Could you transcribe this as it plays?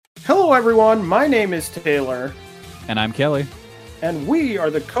Hello, everyone. My name is Taylor. And I'm Kelly. And we are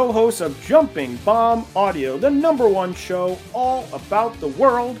the co-hosts of Jumping Bomb Audio, the #1 show all about the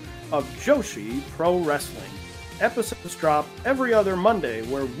world of Joshi Pro Wrestling. Episodes drop every other Monday,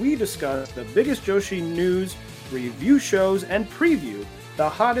 where we discuss the biggest Joshi news, review shows, and preview the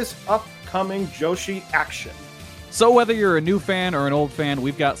hottest upcoming Joshi action. So whether you're a new fan or an old fan,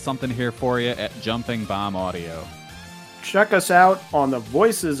 we've got something here for you at Jumping Bomb Audio. Check us out on the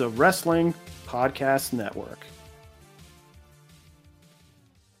Voices of Wrestling Podcast Network.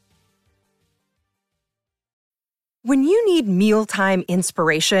 When you need mealtime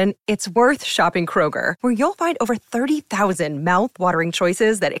inspiration, it's worth shopping Kroger, where you'll find over 30,000 mouth-watering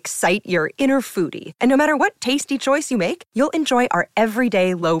choices that excite your inner foodie. And no matter what tasty choice you make, you'll enjoy our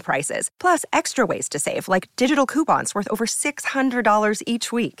everyday low prices, plus extra ways to save, like digital coupons worth over $600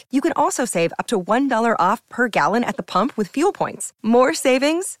 each week. You can also save up to $1 off per gallon at the pump with fuel points. More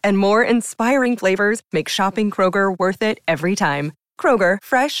savings and more inspiring flavors make shopping Kroger worth it every time. Kroger,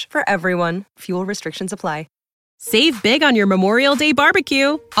 fresh for everyone. Fuel restrictions apply. Save big on your Memorial Day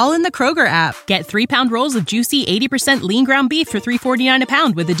barbecue, all in the Kroger app. Get 3-pound rolls of juicy 80% lean ground beef for $3.49 a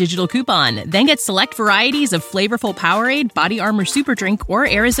pound with a digital coupon. Then get select varieties of flavorful Powerade, Body Armor Super Drink, or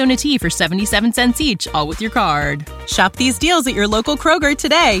Arizona tea for 77 cents each, all with your card. Shop these deals at your local Kroger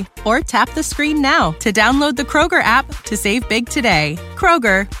today, or tap the screen now to download the Kroger app to save big today.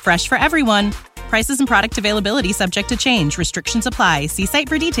 Kroger, fresh for everyone. Prices and product availability subject to change. Restrictions apply. See site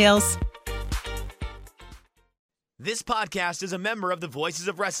for details. This podcast is a member of the Voices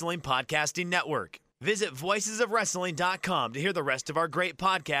of Wrestling Podcasting Network. Visit voicesofwrestling.com to hear the rest of our great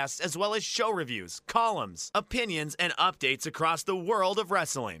podcasts, as well as show reviews, columns, opinions, and updates across the world of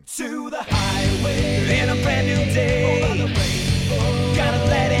wrestling. To the highway in a brand new day. Gotta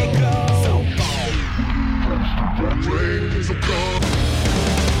let it go.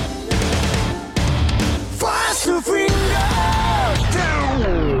 Fast to freedom.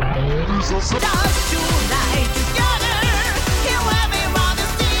 Dance tonight together. Here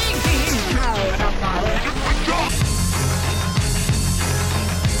everybody's singing.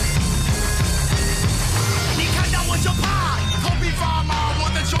你看到我就怕，头皮发麻，我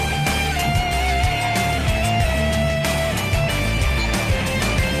的手。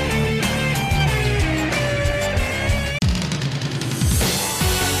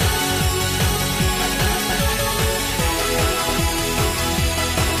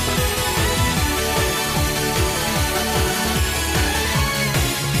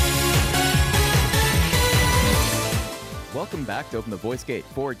Welcome back to Open the Voice Gate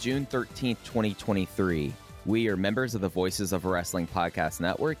for June 13th, 2023. We are members of the Voices of Wrestling Podcast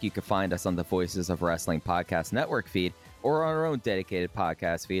Network. You can find us on the Voices of Wrestling Podcast Network feed or on our own dedicated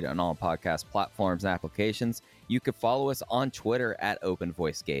podcast feed on all podcast platforms and applications. You can follow us on Twitter at Open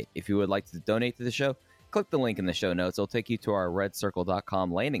Voice Gate. If you would like to donate to the show, click the link in the show notes. It'll take you to our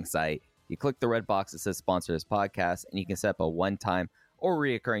redcircle.com landing site. You click the red box that says sponsor this podcast, and you can set up a one-time or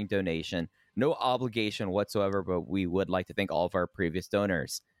reoccurring donation. No obligation whatsoever, but we would like to thank all of our previous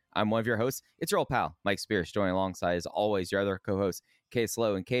donors. I'm one of your hosts. It's your old pal, Mike Spears, joining alongside, as always, your other co-host, Case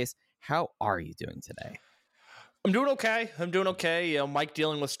Lowe. And Case, how are you doing today? I'm doing okay. You know, Mike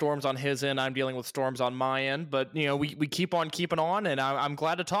dealing with storms on his end. I'm dealing with storms on my end. But, you know, we keep on keeping on, and I'm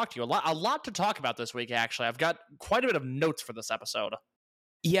glad to talk to you. A lot to talk about this week, actually. I've got quite a bit of notes for this episode.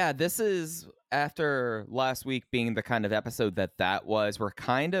 Yeah, this is, after last week being the kind of episode that was, we're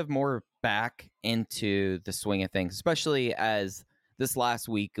kind of more back into the swing of things, especially as this last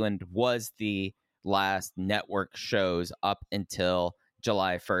weekend was the last network shows up until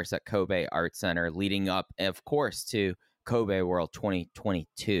July 1st at Kobe Art Center, leading up, of course, to Kobe World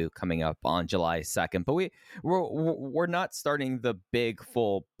 2022 coming up on July 2nd. But we're not starting the big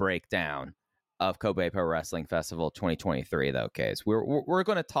full breakdown of Kobe Pro Wrestling Festival 2023, though, Case. We're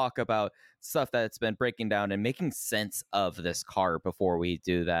going to talk about stuff that's been breaking down and making sense of this card before we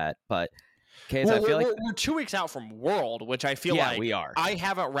do that. But, Case, I feel like we're 2 weeks out from World, which I feel like we are. I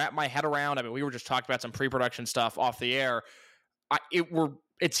haven't wrapped my head around. I mean, we were just talking about some pre-production stuff off the air.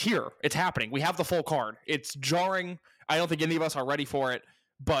 It's here. It's happening. We have the full card. It's jarring. I don't think any of us are ready for it,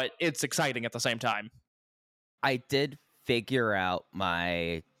 but it's exciting at the same time. I did figure out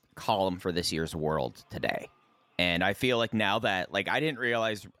my column for this year's World today, and I feel like now that, like, I didn't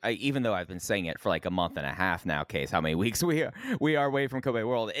realize, even though I've been saying it for like a month and a half now, Case, how many weeks we are away from Kobe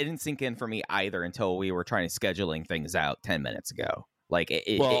World. It didn't sink in for me either until we were trying to scheduling things out 10 minutes ago. Like,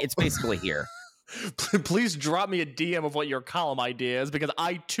 it's basically here. Please drop me a DM of what your column idea is, because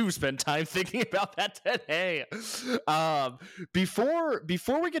I too spent time thinking about that today.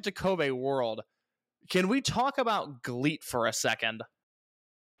 Before we get to Kobe World, can we talk about GLEAT for a second?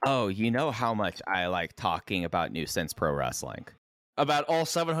 Oh, you know how much I like talking about New Sense Pro Wrestling. About all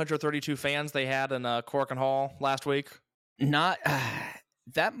 732 fans they had in Cork and Hall last week? Not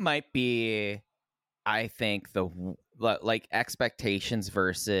that might be, I think, the like expectations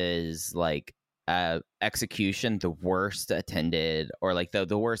versus like execution, the worst attended, or like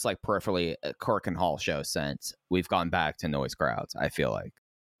the worst like peripherally Cork and Hall show since we've gone back to noise crowds. I feel like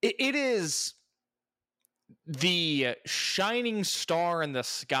it is the shining star in the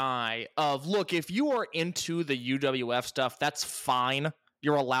sky of, look, if you are into the UWF stuff, that's fine.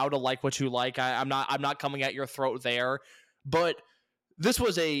 You're allowed to like what you like. I'm not coming at your throat there, but this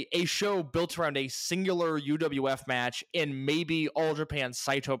was a show built around a singular UWF match and maybe All Japan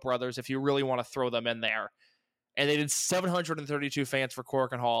Saito brothers if you really want to throw them in there. And they did 732 fans for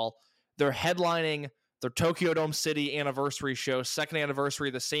Cork and Hall. They're headlining their Tokyo Dome City anniversary show, second anniversary,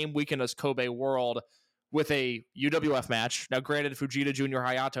 the same weekend as Kobe World, with a UWF match. Now, granted, Fujita Junior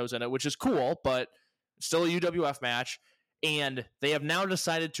Hayato's in it, which is cool, but still a UWF match. And they have now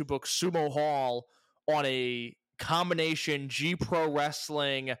decided to book Sumo Hall on a combination G Pro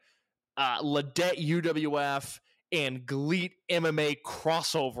Wrestling, Ladette UWF, and GLEAT MMA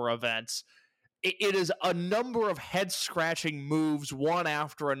crossover events. It is a number of head-scratching moves, one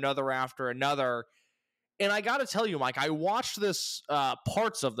after another. And I got to tell you, Mike, I watched this,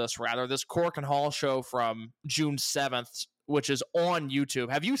 parts of this, this Cork and Hall show from June 7th, which is on YouTube.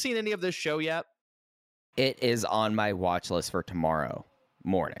 Have you seen any of this show yet? it is on my watch list for tomorrow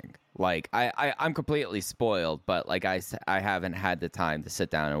morning. Like, I'm completely spoiled, but like I haven't had the time to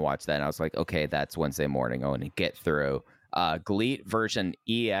sit down and watch that. And I was like, okay, that's Wednesday morning. I want to get through GLEAT version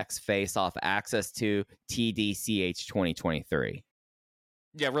EX Face Off Access to TDCH 2023.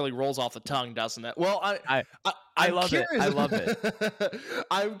 Yeah, it really rolls off the tongue, doesn't it? Well, I love it. I love it.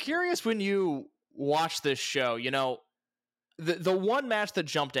 I'm curious when you watch this show, you know, the one match that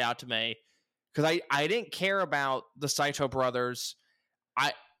jumped out to me, because I didn't care about the Saito brothers.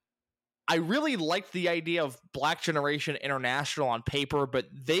 I really liked the idea of Black Generation International on paper, but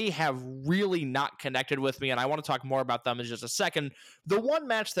they have really not connected with me, and I want to talk more about them in just a second. The one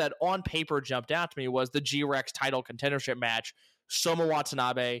match that on paper jumped out to me was the G-Rex title contendership match, Soma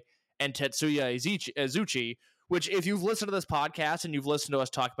Watanabe and Tetsuya Izuchi, which, if you've listened to this podcast and you've listened to us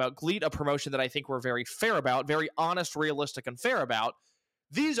talk about GLEAT, a promotion that I think we're very fair about, very honest, realistic, and fair about,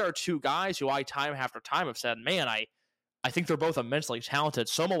 these are two guys who I, time after time, have said, man, I think they're both immensely talented.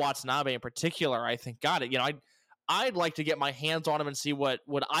 Soma Watanabe in particular, I think, got it. You know, I'd like to get my hands on him and see what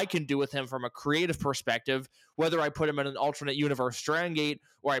I can do with him from a creative perspective, whether I put him in an alternate universe Dragon Gate,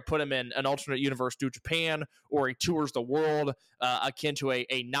 or I put him in an alternate universe New Japan, or he tours the world akin to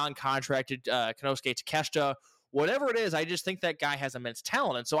a non-contracted Konosuke Takeshita. Whatever it is, I just think that guy has immense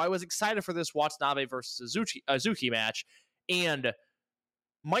talent. And so I was excited for this Watanabe versus Izuchi match. And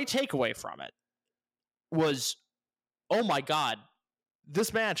my takeaway from it was, oh my God,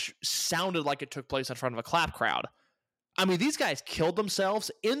 this match sounded like it took place in front of a clap crowd. I mean, these guys killed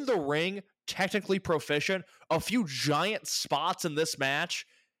themselves in the ring, technically proficient, a few giant spots in this match,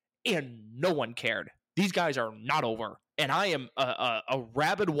 and no one cared. These guys are not over. And I am a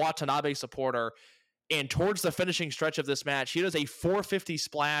rabid Watanabe supporter. And towards the finishing stretch of this match, he does a 450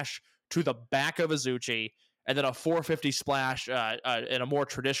 splash to the back of Izuchi, and then a 450 splash in a more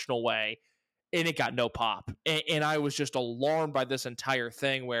traditional way. And it got no pop. And I was just alarmed by this entire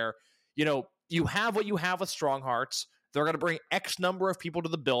thing where, you know, you have what you have with Strong Hearts. They're going to bring X number of people to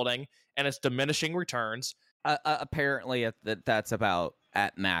the building, and it's diminishing returns. Apparently, that's about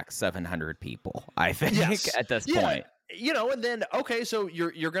at max 700 people, I think, at this point. You know, and then, okay, so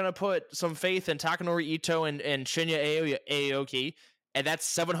you're going to put some faith in Takanori Ito and Shinya Aoki, and that's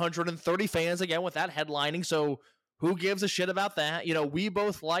 730 fans again with that headlining. So who gives a shit about that? You know, we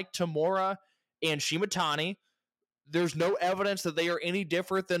both like Tamura and Shimatani. There's no evidence that they are any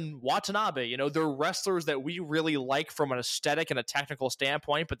different than Watanabe. You know, they're wrestlers that we really like from an aesthetic and a technical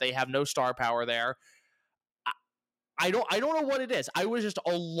standpoint, but they have no star power there. I don't know what it is. I was just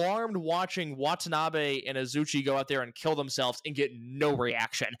alarmed watching Watanabe and Izuchi go out there and kill themselves and get no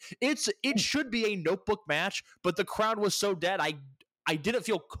reaction. It should be a notebook match, but the crowd was so dead. I didn't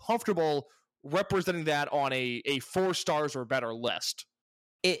feel comfortable representing that on a 4 stars or better list.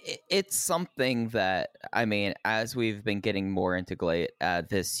 It's something that, I mean, as we've been getting more into GLEAT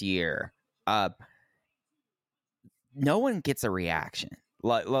this year, no one gets a reaction.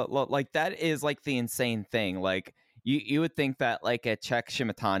 Like that is like the insane thing. Like you would think that like a Czech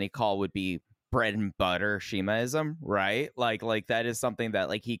Shimatani call would be bread and butter Shimaism, right? Like that is something that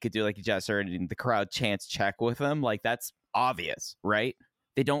like he could do like a gesture and the crowd chants Czech with him. Like that's obvious, right?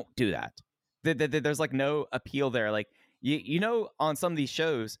 They don't do that. There's like no appeal there. Like, On some of these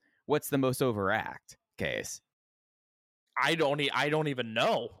shows, what's the most overact case? I don't even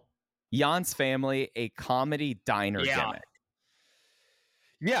know. Jan's Family, a comedy diner gimmick.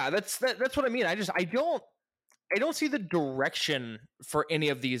 Yeah, that's what I mean. I don't see the direction for any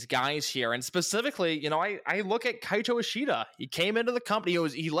of these guys here. And specifically, I look at Kaito Ishida. He came into the company.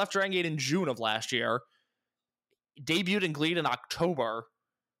 He left Dragon Gate in June of last year. Debuted in GLEAT in October.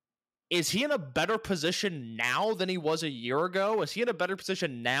 Is he in a better position now than he was a year ago? Is he in a better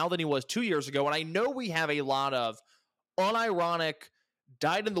position now than he was 2 years ago? And I know we have a lot of unironic,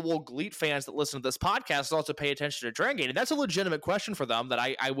 dyed-in-the-wool GLEAT fans that listen to this podcast and also pay attention to Dragon Gate. And that's a legitimate question for them that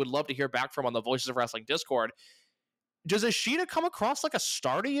I would love to hear back from on the Voices of Wrestling Discord. Does Ishida come across like a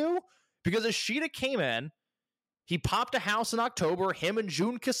star to you? Because Ishida came in, he popped a house in October. Him and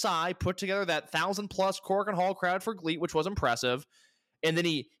Jun Kasai put together that 1,000-plus Korakuen Hall crowd for GLEAT, which was impressive. And then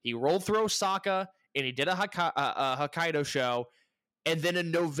he rolled through Osaka, and he did a Hokkaido show. And then in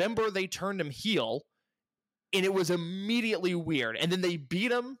November, they turned him heel, and it was immediately weird. And then they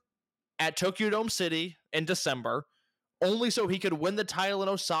beat him at Tokyo Dome City in December, only so he could win the title in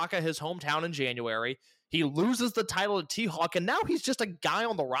Osaka, his hometown, in January. He loses the title to T-Hawk, and now he's just a guy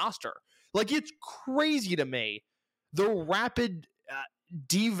on the roster. Like, it's crazy to me, the rapid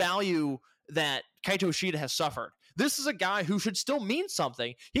devalue that Kaito Ishida has suffered. This is a guy who should still mean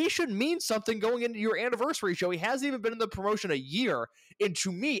something. He should mean something going into your anniversary show. He hasn't even been in the promotion a year. And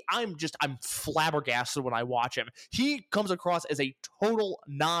to me, I'm flabbergasted when I watch him. He comes across as a total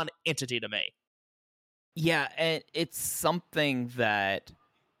non-entity to me. Yeah, and it's something that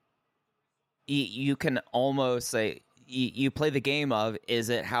you can almost say, you play the game of, is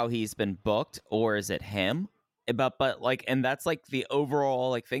it how he's been booked or is it him? But like, and that's like the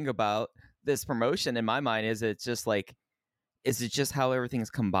overall like thing about this promotion in my mind. Is it just like, is it just how everything's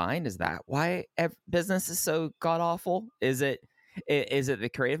combined? Is that why business is so god awful? Is it the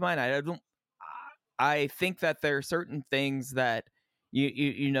creative mind? I think that there are certain things that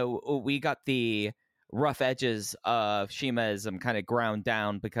we got the rough edges of Shimaism kind of ground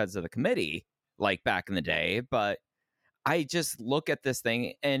down because of the committee, like back in the day. But I just look at this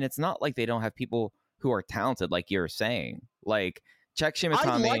thing, and it's not like they don't have people who are talented, like you're saying. Like, check Shimatami.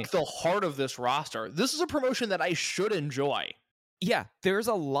 I like the heart of this roster. This is a promotion that I should enjoy. Yeah, there's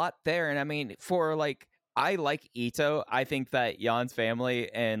a lot there. And I mean, I like Ito. I think that Jan's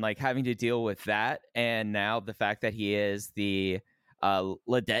Family and like having to deal with that, and now the fact that he is the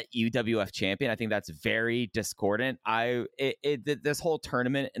Ladette UWF champion, I think that's very discordant. This whole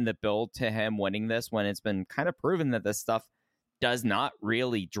tournament and the build to him winning this, when it's been kind of proven that this stuff does not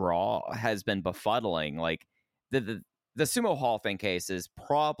really draw, has been befuddling. Like the Sumo Hall thing case is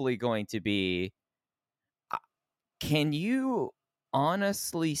probably going to be. Can you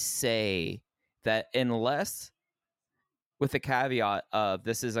honestly say that, unless with the caveat of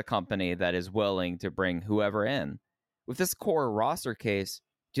this is a company that is willing to bring whoever in, with this core roster case,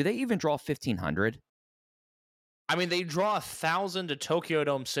 do they even draw 1,500? I mean, they draw 1,000 to Tokyo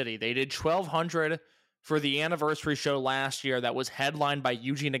Dome City. They did 1,200 for the anniversary show last year that was headlined by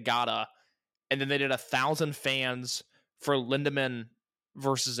Yuji Nagata. And then they did 1,000 fans for Lindemann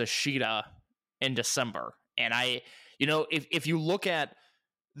versus Ishida in December. And if you look at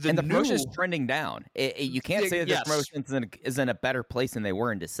the promotion is trending down. You can't say that the promotion is in a better place than they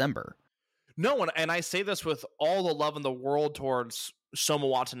were in December. No, and I say this with all the love in the world towards Soma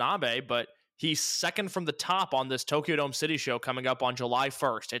Watanabe, but he's second from the top on this Tokyo Dome City show coming up on July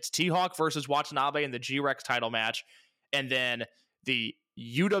 1st. It's T-Hawk versus Watanabe in the G-Rex title match, and then the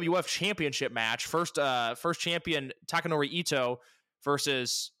UWF championship match, first champion Takanori Ito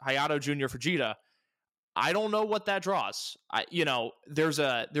versus Hayato Jr. Fujita. I don't know what that draws. There's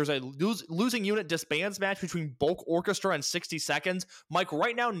a losing unit disbands match between Bulk Orchestra and 60 Seconds. Mike,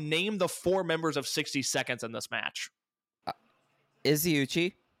 right now, name the 4 members of 60 Seconds in this match.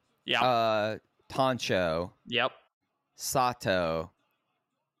 Izuchi. Yeah. Tancho. Yep. Sato.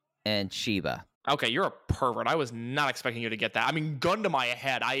 And Shiba. Okay, you're a pervert. I was not expecting you to get that. I mean, gun to my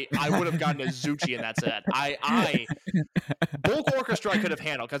head, I would have gotten Izuchi and that's it. Bulk Orchestra I could have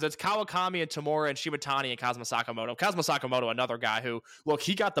handled because it's Kawakami and Tamura and Shibatani and Kazuma Sakamoto. Kazuma Sakamoto, another guy who, look,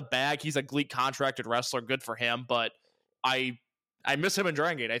 he got the bag. He's a GLEAT contracted wrestler. Good for him. But I miss him in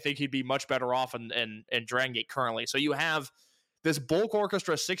Dragon Gate. I think he'd be much better off in Dragon Gate currently. So you have this Bulk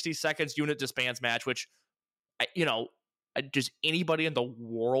Orchestra 60 Seconds unit disbands match, which, does anybody in the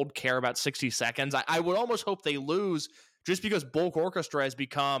world care about 60 Seconds? I would almost hope they lose just because Bulk Orchestra has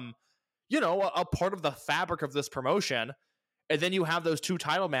become, a part of the fabric of this promotion. And then you have those 2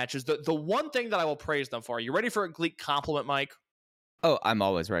 title matches. The one thing that I will praise them for, are you ready for a GLEAT compliment, Mike? Oh, I'm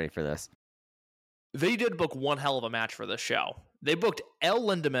always ready for this. they did book one hell of a match for this show. They booked El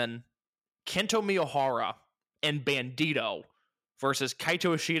Lindaman, Kento Miyahara, and Bandito versus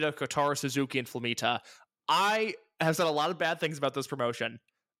Kaito Ishida, Kotaro Suzuki, and Flamita. I have said a lot of bad things about this promotion.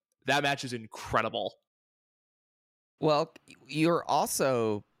 That match is incredible. Well, you're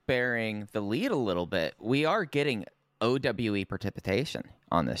also bearing the lead a little bit. We are getting OWE participation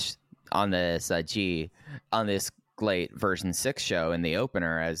on this Glate version 6 show in the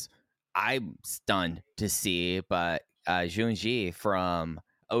opener, as I'm stunned to see, but Junji from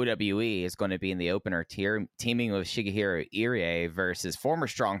OWE is going to be in the opener teaming with Shigehiro Irie versus former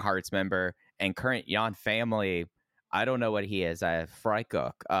Strong Hearts member and current Yan family. I don't know what he is. I have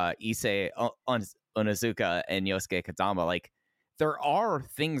Freicook, Issei Onizuka, and Yosuke Kadama. Like, there are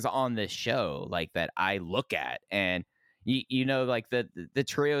things on this show like that I look at, and you know, like the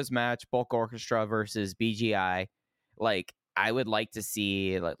trios match, Bulk Orchestra versus BGI. Like, I would like to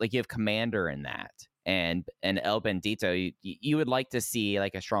see like you have Commander in that, and El Bandito. You would like to see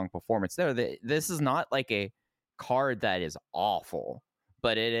like a strong performance there. This is not like a card that is awful,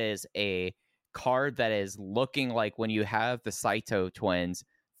 but it is a card that is looking like when you have the Saito twins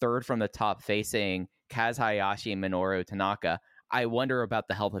third from the top facing Kaz Hayashi and Minoru Tanaka. I wonder about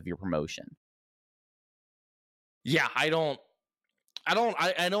the health of your promotion. Yeah, I don't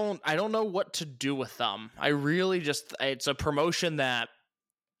know what to do with them. I really it's a promotion that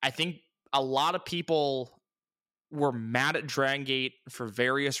I think a lot of people were mad at Dragon Gate for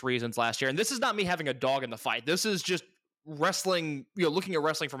various reasons last year. And this is not me having a dog in the fight. This is just wrestling, looking at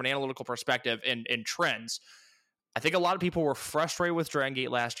wrestling from an analytical perspective and trends. I think a lot of people were frustrated with Dragon Gate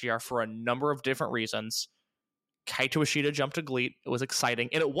last year for a number of different reasons. Kaito Ishida jumped to GLEAT. It was exciting,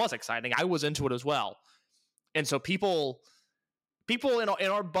 and it was exciting. I was into it as well. And so people in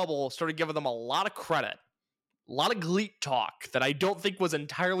our bubble started giving them a lot of credit, a lot of GLEAT talk that I don't think was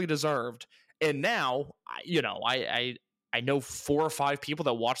entirely deserved. And now, I know 4 or 5 people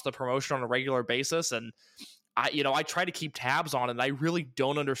that watch the promotion on a regular basis, and I try to keep tabs on it, and I really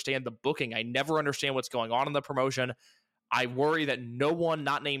don't understand the booking. I never understand what's going on in the promotion. I worry that no one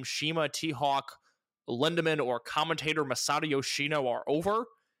not named Shima, T-Hawk, Lindaman, or commentator Masato Yoshino are over.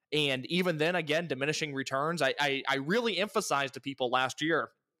 And even then, again, diminishing returns. I really emphasized to people last year,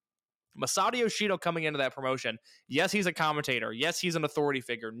 Masato Yoshino coming into that promotion, yes, he's a commentator. Yes, he's an authority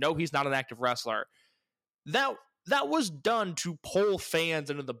figure. No, he's not an active wrestler. That was done to pull fans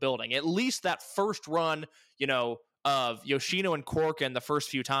into the building. At least that first run, of Yoshino and Corkin the first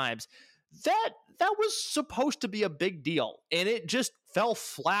few times, that was supposed to be a big deal. And it just fell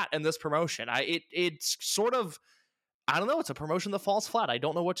flat in this promotion. It's sort of, I don't know. It's a promotion that falls flat. I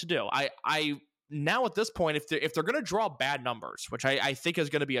don't know what to do. I now at this point, if they're going to draw bad numbers, which I think is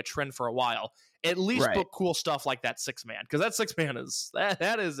going to be a trend for a while, at least book cool stuff like that 6-man, because that 6-man is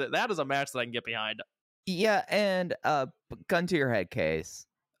that is a match that I can get behind. Yeah, and gun to your head, Case.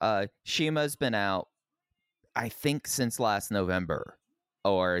 Shima's been out, I think, since last November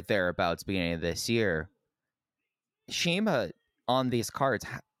or thereabouts, beginning of this year. Shima on these cards,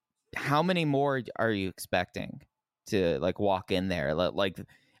 how many more are you expecting to like walk in there? Like,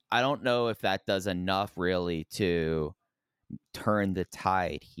 I don't know if that does enough really to turn the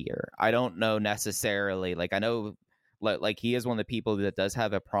tide here. I don't know necessarily. Like, I know like he is one of the people that does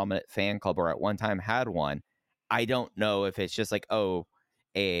have a prominent fan club, or at one time had one. I don't know if it's just like,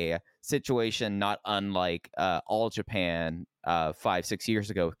 a situation not unlike All Japan 5-6 years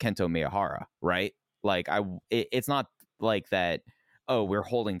ago with Kento Miyahara, right? Like, it's not like that, we're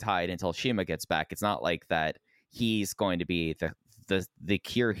holding tight until Shima gets back. It's not like that he's going to be the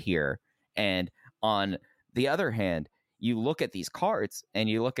cure here. And on the other hand, you look at these cards and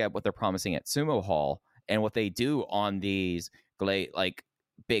you look at what they're promising at Sumo Hall and what they do on these like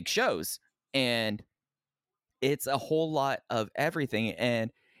big shows, and it's a whole lot of everything.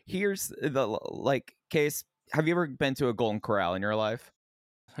 And here's the Case, have you ever been to a Golden Corral in your life?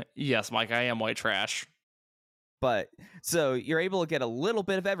 Yes, Mike, I am white trash. But so you're able to get a little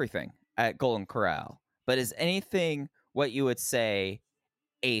bit of everything at Golden Corral. But is anything what you would say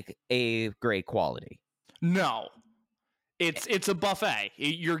a great quality? No. It's a buffet.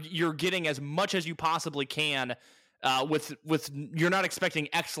 You're getting as much as you possibly can with you're not expecting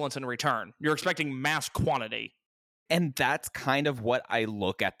excellence in return. You're expecting mass quantity. And that's kind of what I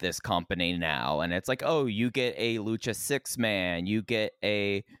look at this company now. And it's like, you get a Lucha 6-man, you get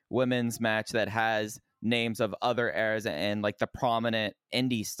a women's match that has names of other eras and like the prominent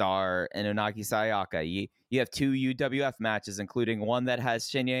indie star and Unagi Sayaka. You have 2 UWF matches, including one that has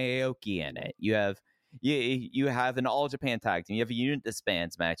Shinya Aoki in it. You have an All Japan tag team. You have a Unit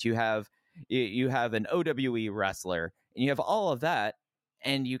Disbands match. You have an OWE wrestler, and you have all of that.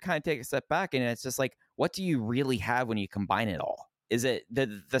 and you kind of take a step back, and it's just like, what do you really have when you combine it all? Is it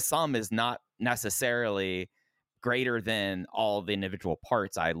the sum is not necessarily greater than all the individual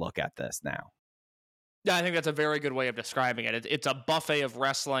parts? I look at this now. Yeah, I think that's a very good way of describing it. It's a buffet of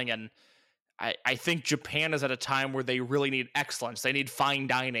wrestling, and I think Japan is at a time where they really need excellence. They need fine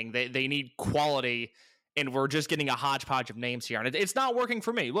dining. They need quality, and we're just getting a hodgepodge of names here, and it's not working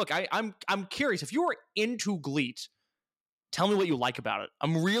for me. Look, I'm curious. If you are into GLEAT, tell me what you like about it.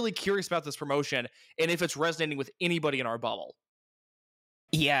 I'm really curious about this promotion and if it's resonating with anybody in our bubble.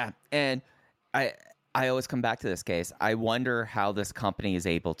 Yeah, and I always come back to this case. I wonder how this company is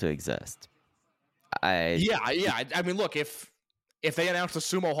able to exist. I mean, look, if they announced the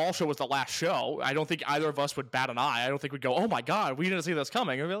Sumo Hall show was the last show, I don't think either of us would bat an eye. I don't think we'd go, oh my God, we didn't see this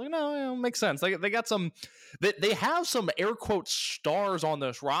coming. I'd be like, no, it makes sense. They got some, they have some air quote stars on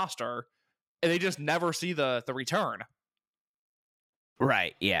this roster, and they just never see the return.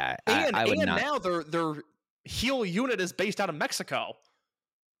 Right, yeah. And I would not. Now their heel unit is based out of Mexico.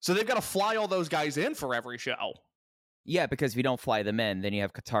 So they've got to fly all those guys in for every show. Yeah, because if you don't fly them in, then you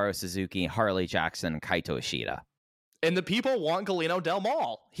have Kotaro Suzuki, Harley Jackson, and Kaito Ishida. And the people want Galeno Del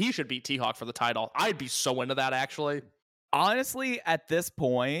Mal. He should beat T-Hawk for the title. I'd be so into that, actually. Honestly, at this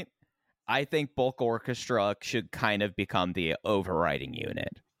point, I think Bulk Orchestra should kind of become the overriding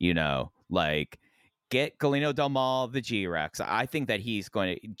unit. You know, like, get Galeno Del Mal, the G-Rex. I think that he's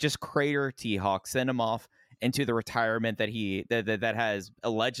going to just crater T-Hawk, send him off into the retirement that has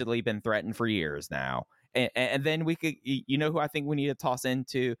allegedly been threatened for years now. And then we could, you know who I think we need to toss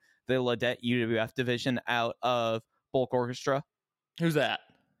into the Ladette UWF division out of Bulk Orchestra? Who's that?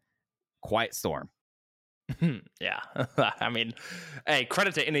 Quiet Storm. Yeah. I mean, hey,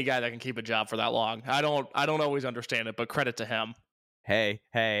 credit to any guy that can keep a job for that long. I don't always understand it, but credit to him. Hey,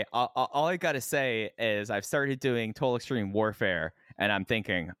 all I gotta say is I've started doing Total Extreme Warfare, and I'm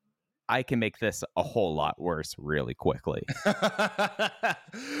thinking I can make this a whole lot worse really quickly. All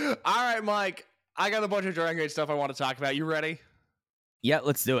right, Mike. I got a bunch of Dragon Gate stuff I want to talk about. You ready? Yeah,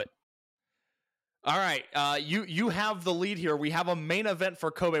 let's do it. All right. You have the lead here. We have a main event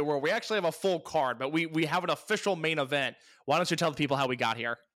for Kobe World. We actually have a full card, but we have an official main event. Why don't you tell the people how we got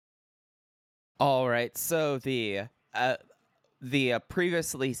here? All right. So the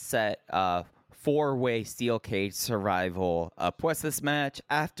previously set four-way steel cage survival puts this match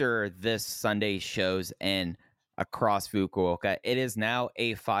after this Sunday's shows in across Fukuoka. It is now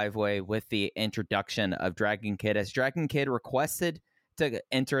a five-way with the introduction of Dragon Kid, as Dragon Kid requested to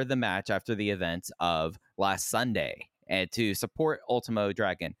enter the match after the events of last Sunday and to support Ultimo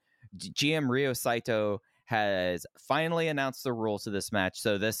Dragon. GM Ryo Saito has finally announced the rules of this match.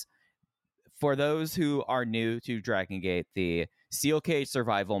 So this, for those who are new to Dragon Gate, the Steel Cage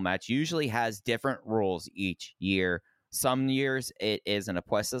Survival match usually has different rules each year. Some years it is an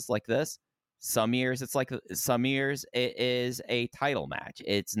apuestas like this. Some years it is a title match.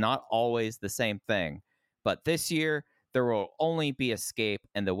 It's not always the same thing. But this year there will only be escape,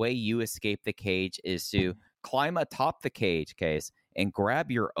 and the way you escape the cage is to climb atop the cage case and grab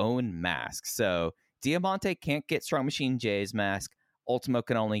your own mask. So Diamante can't get Strong Machine J's mask. Ultimo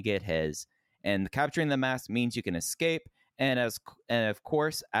can only get his. And capturing the mask means you can escape. And of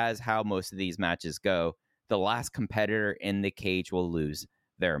course, as how most of these matches go, the last competitor in the cage will lose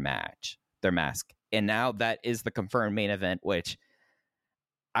their mask. And now that is the confirmed main event, which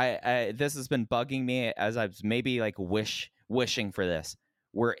I this has been bugging me as I've maybe like wishing for this.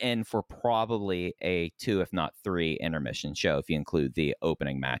 We're in for probably a 2, if not 3 intermission show if you include the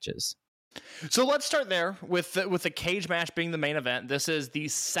opening matches. So let's start there with the cage match being the main event. This is the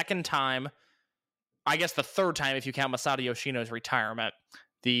second time, I guess the third time if you count Masato Yoshino's retirement.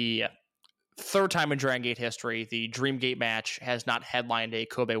 The third time in Dragon Gate history, the Dream Gate match has not headlined a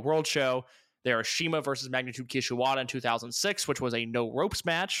Kobe World show. There is Shima versus Magnitude Kishiwada in 2006, which was a no ropes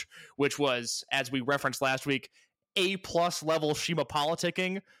match, which was, as we referenced last week, A+ level Shima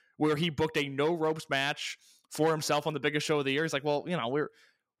politicking, where he booked a no ropes match for himself on the biggest show of the year. He's like, well, you know,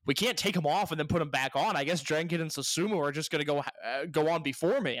 we can't take him off and then put him back on. I guess Dragon Kid and Susumu are just going to go on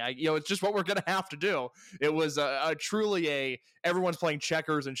before me. It's just what we're going to have to do. It was truly everyone's playing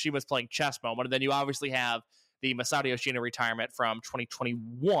checkers and Shima's playing chess moment. And then you obviously have the Masato Yoshino retirement from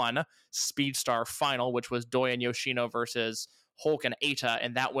 2021 Speedstar Final, which was Doi and Yoshino versus Hulk and Eita,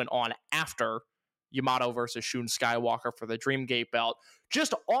 and that went on after Yamato versus Shun Skywalker for the Dream Gate belt.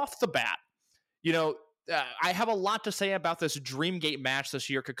 Just off the bat, I have a lot to say about this Dream Gate match this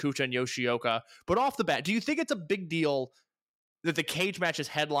year, Kikuchi and Yoshioka, but off the bat, do you think it's a big deal that the cage match is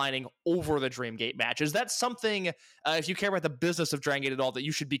headlining over the Dream Gate match? Is that something, if you care about the business of Dragon Gate at all, that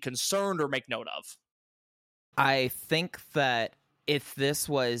you should be concerned or make note of? I think that if this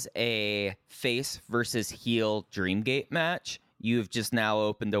was a face versus heel Dreamgate match, you've just now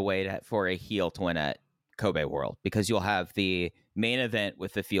opened a way for a heel to win at Kobe World, because you'll have the main event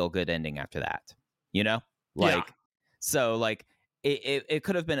with the feel good ending after that. You know, like, so like it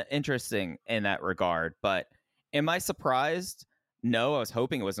could have been interesting in that regard. But am I surprised? No, I was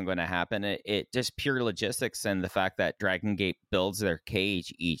hoping it wasn't going to happen. It just pure logistics and the fact that Dragon Gate builds their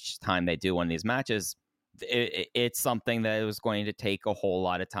cage each time they do one of these matches. It's something that was going to take a whole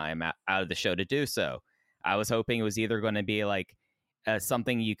lot of time out of the show to do so. I was hoping it was either going to be like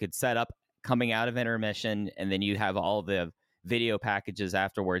something you could set up coming out of intermission, and then you have all the video packages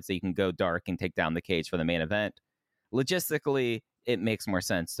afterwards that you can go dark and take down the cage for the main event. Logistically, it makes more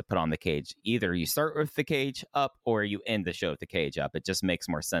sense to put on the cage. Either you start with the cage up or you end the show with the cage up. It just makes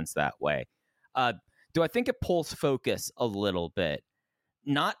more sense that way. Do I think it pulls focus a little bit?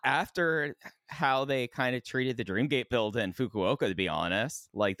 Not after how they kind of treated the Dreamgate build in Fukuoka, to be honest.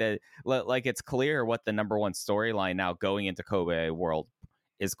 Like it's clear what the number one storyline now going into Kobe World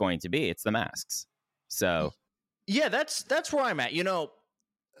is going to be. It's the masks. So yeah, that's where I'm at. You know,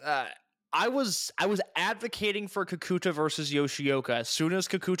 I was advocating for Kakuta versus Yoshioka as soon as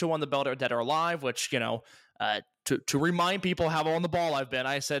Kakuta won the belt at Dead or Alive, which, you know, to remind people how on the ball I've been,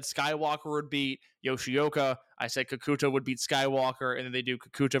 I said Skywalker would beat Yoshioka. I said Kakuta would beat Skywalker, and then they do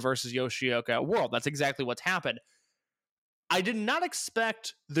Kakuta versus Yoshioka at World. That's exactly what's happened. I did not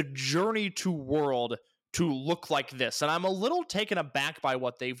expect the journey to World to look like this, and I'm a little taken aback by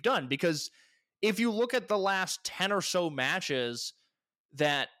what they've done, because if you look at the last 10 or so matches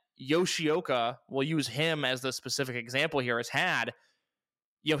that Yoshioka, we'll use him as the specific example here, has had,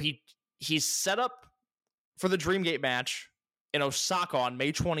 you know, he's set up for the Dreamgate match in Osaka on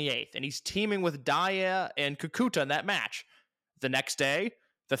May 28th, and he's teaming with Daya and Kakuta in that match. The next day,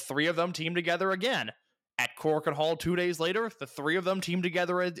 the three of them team together again. At Korakuen Hall 2 days later, the three of them team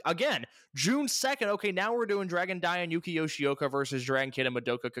together again. June 2nd, okay, now we're doing Dragon Daya and Yuki Yoshioka versus Dragon Kid and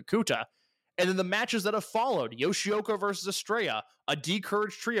Madoka Kakuta. And then the matches that have followed, Yoshioka versus Estrella, a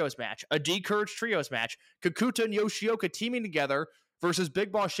D-Courage Trios match, Kakuta and Yoshioka teaming together versus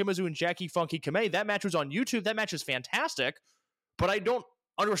Big Boss Shimizu and Jackie Funky Kamei. That match was on YouTube. That match is fantastic, but I don't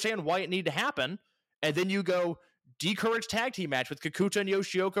understand why it needed to happen. And then you go D-Courage tag team match with Kakuta and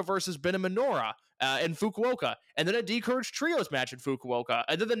Yoshioka versus Ben and Minoura in Fukuoka, and then a D-Courage Trios match in Fukuoka,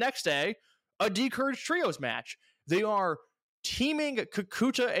 and then the next day, a D-Courage Trios match. They are teaming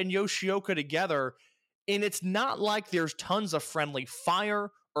Kakuta and Yoshioka together, and it's not like there's tons of friendly fire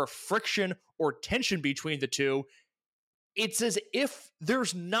or friction or tension between the two. It's as if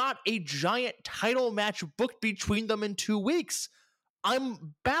there's not a giant title match booked between them in 2 weeks.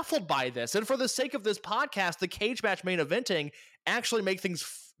 I'm baffled by this. And for the sake of this podcast, the cage match main eventing actually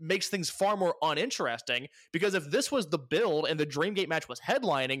makes things far more uninteresting, because if this was the build and the Dreamgate match was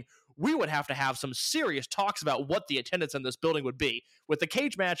headlining, we would have to have some serious talks about what the attendance in this building would be. With the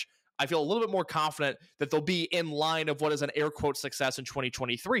cage match, I feel a little bit more confident that they'll be in line of what is an air quote success in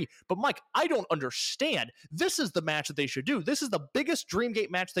 2023. But Mike, I don't understand. This is the match that they should do. This is the biggest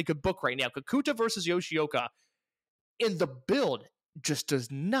Dreamgate match they could book right now. Kakuta versus Yoshioka. In the build just does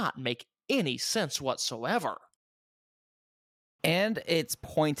not make any sense whatsoever. And it's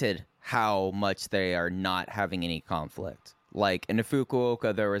pointed how much they are not having any conflict. Like in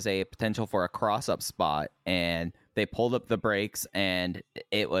Fukuoka, there was a potential for a cross-up spot, and they pulled up the brakes, and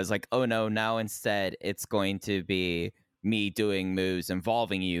it was like, oh no, now instead it's going to be me doing moves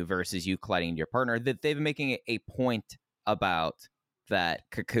involving you versus you colliding your partner. That they've been making a point about that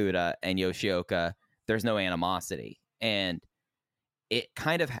Kakuta and Yoshioka, there's no animosity. And it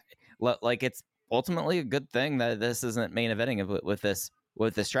kind of, like, it's ultimately a good thing that this isn't main eventing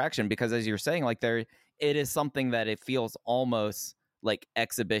with this traction, because as you're saying, like, there, it is something that it feels almost like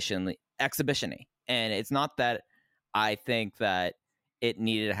exhibition-y. And it's not that I think that it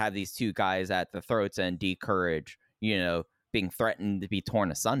needed to have these two guys at the throats and D-Courage, you know, being threatened to be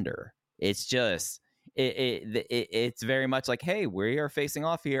torn asunder. It's just, it's very much like, hey, we are facing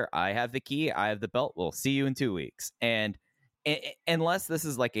off here. I have the key. I have the belt. We'll see you in 2 weeks. And unless this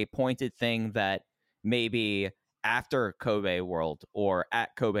is like a pointed thing that maybe after Kobe World or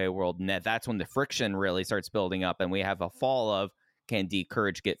at Kobe World, that's when the friction really starts building up, and we have a fall of, can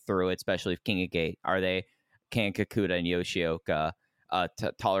D-Courage get through it, especially if King of Gate? Can Kakuta and Yoshioka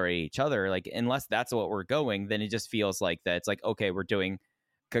tolerate each other? Like, unless that's what we're going, then it just feels like that. It's like, okay, we're doing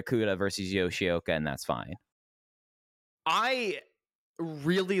Kakuta versus Yoshioka, and that's fine. I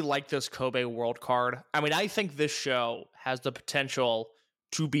really like this Kobe World card. I mean, I think this show has the potential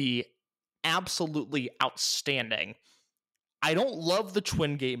to be absolutely outstanding. I don't love the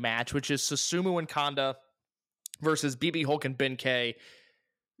Twin Gate match, which is Susumu and Kanda versus BB Hulk and Ben K,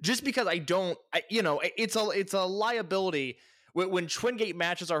 just because it's a liability. When Twin Gate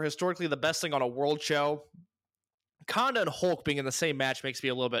matches are historically the best thing on a world show, Kanda and Hulk being in the same match makes me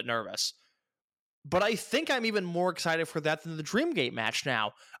a little bit nervous. But I think I'm even more excited for that than the Dreamgate match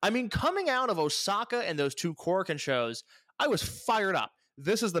now. I mean, coming out of Osaka and those two Korakuen shows, I was fired up.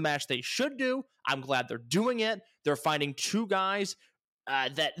 This is the match they should do. I'm glad they're doing it. They're finding two guys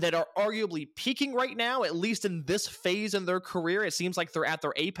that are arguably peaking right now, at least in this phase in their career. It seems like they're at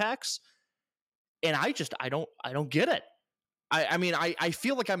their apex. And I don't get it. I mean, I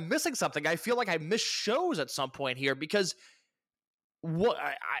feel like I'm missing something. I feel like I missed shows at some point here because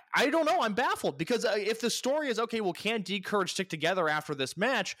I don't know. I'm baffled because if the story is, okay, well, can D-Courage stick together after this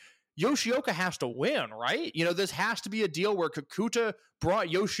match? Yoshioka has to win, right? This has to be a deal where Kakuta brought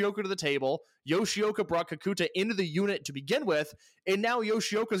Yoshioka to the table. Yoshioka brought Kakuta into the unit to begin with, and now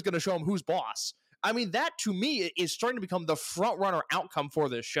Yoshioka is going to show him who's boss. I mean, that to me is starting to become the front runner outcome for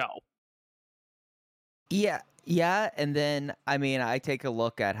this show. Yeah, and then, I mean, I take a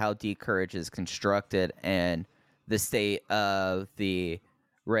look at how D-Courage is constructed and the state of the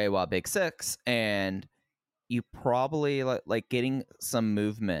Reiwa Big Six, and you probably, like getting some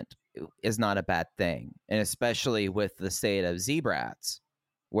movement is not a bad thing, and especially with the state of Z-Brats,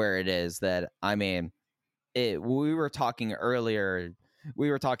 where it is that, I mean, we were talking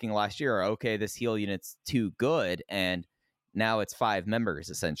last year, okay, this heel unit's too good, and now it's 5 members,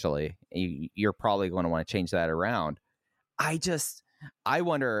 essentially. You're probably going to want to change that around. I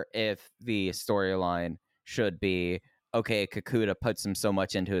wonder if the storyline should be, okay, Kakuta puts him so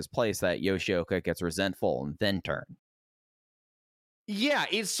much into his place that Yoshioka gets resentful and then turn. Yeah,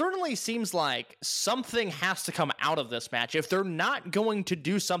 it certainly seems like something has to come out of this match. If they're not going to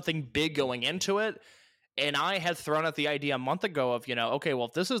do something big going into it, and I had thrown out the idea a month ago of, okay, well,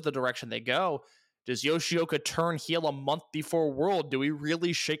 if this is the direction they go, does Yoshioka turn heel a month before World? Do we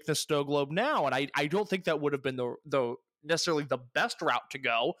really shake the snow globe now? And I don't think that would have been the necessarily the best route to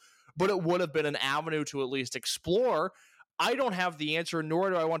go, but it would have been an avenue to at least explore. I don't have the answer, nor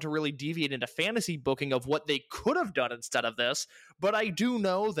do I want to really deviate into fantasy booking of what they could have done instead of this, but I do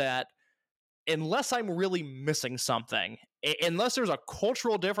know that unless I'm really missing something, unless there's a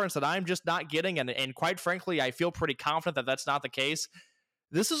cultural difference that I'm just not getting, and quite frankly, I feel pretty confident that that's not the case,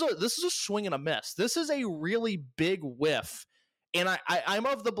 this is a swing and a miss. This is a really big whiff. And I'm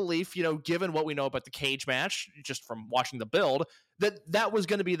of the belief, given what we know about the cage match, just from watching the build, that was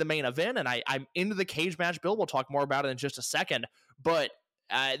going to be the main event. And I'm into the cage match build. We'll talk more about it in just a second. But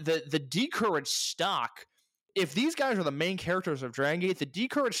the D-Courage stock, if these guys are the main characters of Dragon Gate, the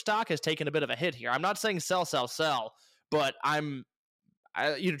D-Courage stock has taken a bit of a hit here. I'm not saying sell, but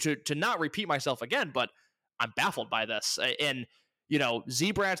to not repeat myself again, but I'm baffled by this. And,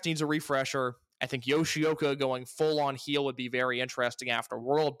 Z-Brats needs a refresher. I think Yoshioka going full-on heel would be very interesting after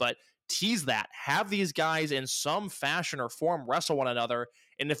World, but tease that. Have these guys in some fashion or form wrestle one another,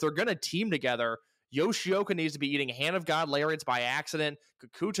 and if they're going to team together, Yoshioka needs to be eating Hand of God lariats by accident.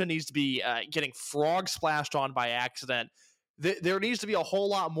 Kakuta needs to be getting frog splashed on by accident. There needs to be a whole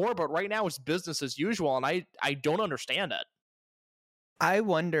lot more, but right now it's business as usual, and I don't understand it. I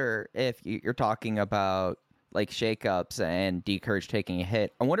wonder if you're talking about like shakeups and D-Courage taking a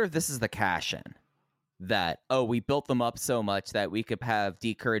hit. I wonder if this is the cash-in. That, we built them up so much that we could have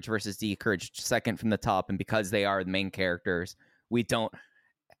D-Courage versus D-Courage second from the top, and because they are the main characters, we don't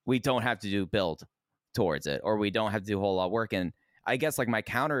have to do build towards it, or we don't have to do a whole lot of work. And I guess like my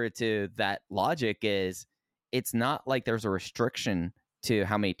counter to that logic is it's not like there's a restriction to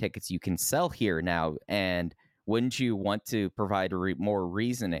how many tickets you can sell here now, and wouldn't you want to provide more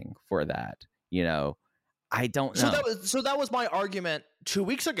reasoning for that? I don't know. So that was my argument 2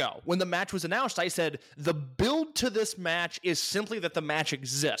 weeks ago when the match was announced. I said the build to this match is simply that the match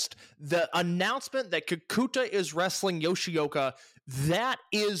exists. The announcement that Kakuta is wrestling Yoshioka, that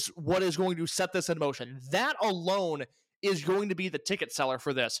is what is going to set this in motion. That alone is going to be the ticket seller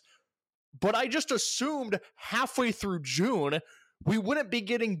for this. But I just assumed halfway through June we wouldn't be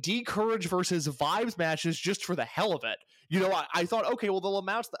getting D-Courage versus Vibes matches just for the hell of it. I thought, okay, well, they'll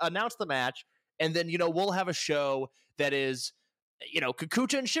announce the match, and then, we'll have a show that is,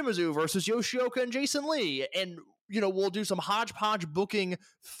 Kakuta and Shimizu versus Yoshioka and Jason Lee. And, we'll do some hodgepodge booking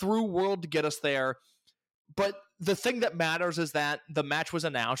through World to get us there. But the thing that matters is that the match was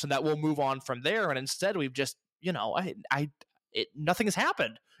announced and that we'll move on from there. And instead we've just, nothing has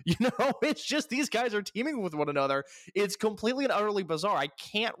happened. It's just these guys are teaming with one another. It's completely and utterly bizarre. I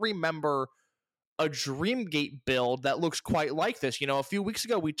can't remember a Dreamgate build that looks quite like this. A few weeks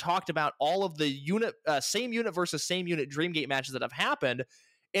ago we talked about all of the same unit versus same unit Dreamgate matches that have happened,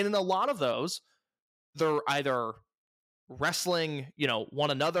 and in a lot of those they're either wrestling,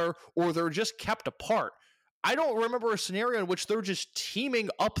 one another, or they're just kept apart. I don't remember a scenario in which they're just teaming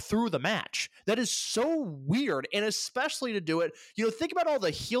up through the match. That is so weird, and especially to do it, think about all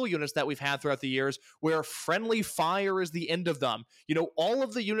the heel units that we've had throughout the years where friendly fire is the end of them. All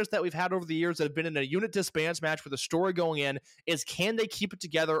of the units that we've had over the years that have been in a unit disbands match with the story going in is, can they keep it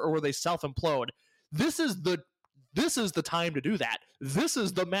together or will they self-implode? This is the time to do that. This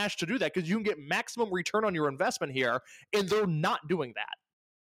is the match to do that, because you can get maximum return on your investment here, and they're not doing that.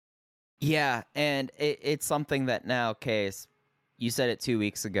 Yeah, and it's something that now, Case, you said it 2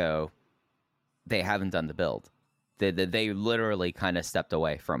 weeks ago, they haven't done the build. They literally kind of stepped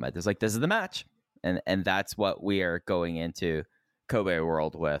away from it. It's like, this is the match, and that's what we are going into Kobe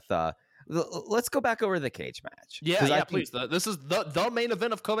World with. Let's go back over the cage match. Yeah, please. This is the main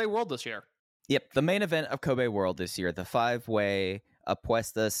event of Kobe World this year. Yep, the main event of Kobe World this year, the 5-way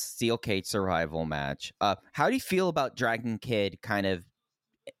Apuestas Steel Cage Survival match. How do you feel about Dragon Kid kind of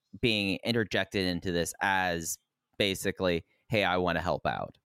being interjected into this as basically, hey, I want to help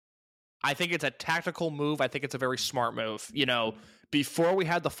out? I think it's a tactical move. I think it's a very smart move. Before we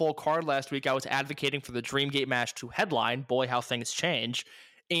had the full card last week, I was advocating for the Dreamgate match to headline. Boy, how things change.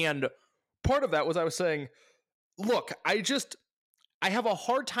 And part of that was I was saying, look, I have a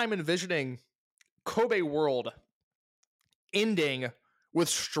hard time envisioning Kobe World ending with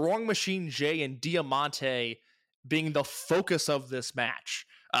Strong Machine J and Diamante being the focus of this match.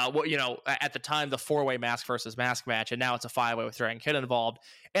 At the time, the 4-way mask versus mask match, and now it's a 5-way with Dragon Kid involved.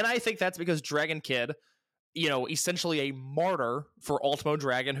 And I think that's because Dragon Kid, essentially a martyr for Ultimo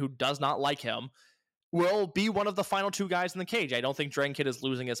Dragon, who does not like him, will be one of the final 2 guys in the cage. I don't think Dragon Kid is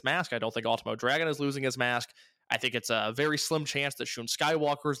losing his mask. I don't think Ultimo Dragon is losing his mask. I think it's a very slim chance that Shun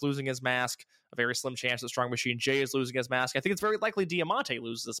Skywalker is losing his mask, a very slim chance that Strong Machine J is losing his mask. I think it's very likely Diamante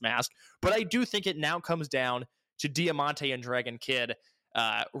loses his mask, but I do think it now comes down to Diamante and Dragon Kid,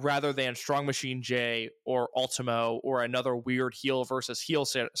 rather than Strong Machine J or Ultimo or another weird heel versus heel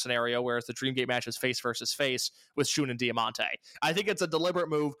scenario, whereas the Dreamgate match is face versus face with Shun and Diamante. I think it's a deliberate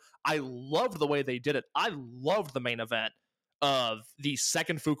move. I loved the way they did it. I loved the main event of the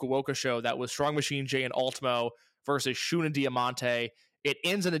second Fukuoka show that was Strong Machine J and Ultimo versus Shun and Diamante. It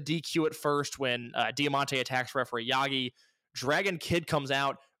ends in a DQ at first when Diamante attacks referee Yagi. Dragon Kid comes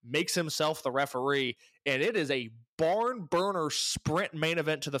out, makes himself the referee, and it is a barn burner sprint main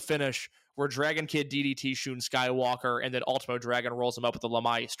event to the finish where Dragon Kid DDT Shun Skywalker and then Ultimo Dragon rolls him up with the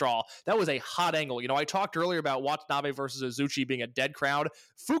Lamai straw. That was a hot angle. I talked earlier about Watanabe versus Azuchi being a dead crowd.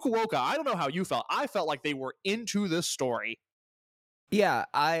 Fukuoka, I don't know how you felt. I felt like they were into this story. Yeah,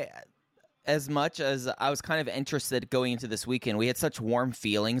 as much as I was kind of interested going into this weekend, we had such warm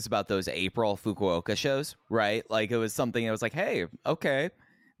feelings about those April Fukuoka shows, right? Like, it was something that was like, hey, okay,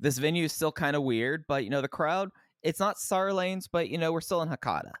 this venue is still kind of weird, but, the crowd, it's not Star Lanes, but, we're still in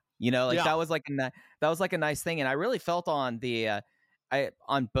Hakata. That was like a nice thing. And I really felt on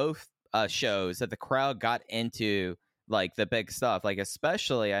on both shows that the crowd got into, like, the big stuff. Like,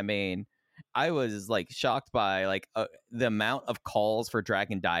 especially, I was like shocked by the amount of calls for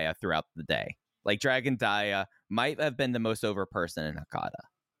Dragon Dia throughout the day. Like, Dragon Dia might have been the most over person in Hakata,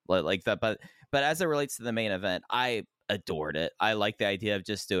 like that. But as it relates to the main event, I adored it. I like the idea of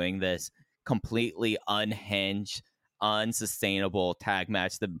just doing this completely unhinged, unsustainable tag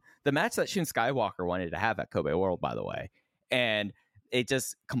match. The match that Shun Skywalker wanted to have at Kobe World, by the way, and it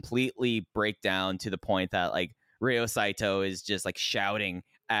just completely break down to the point that like Ryo Saito is just like shouting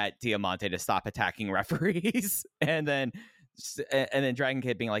at Diamante to stop attacking referees, and then Dragon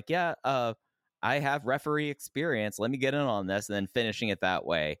Kid being like, "Yeah, I have referee experience. Let me get in on this," and then finishing it that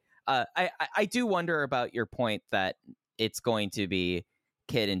way. I do wonder about your point that it's going to be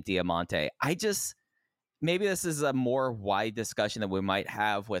Kid and Diamante. Maybe this is a more wide discussion that we might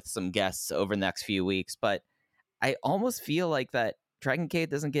have with some guests over the next few weeks, but I almost feel like that Dragon Kid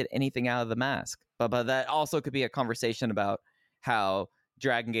doesn't get anything out of the mask. But that also could be a conversation about how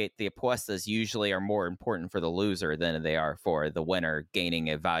Dragon Gate, the apuestas usually are more important for the loser than they are for the winner gaining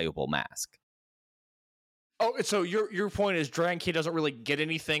a valuable mask. Oh, so your point is Dragon Kid doesn't really get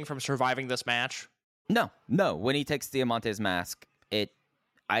anything from surviving this match? No. When he takes Diamante's mask,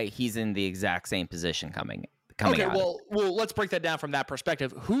 he's in the exact same position coming okay, out. Well, let's break that down from that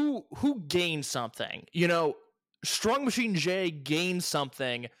perspective. Who gains something? Strong Machine J gains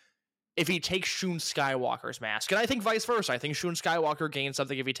something if he takes Shun Skywalker's mask. And I think vice versa. I think Shun Skywalker gains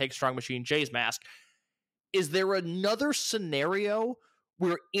something if he takes Strong Machine J's mask. Is there another scenario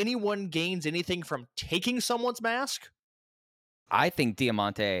where anyone gains anything from taking someone's mask? I think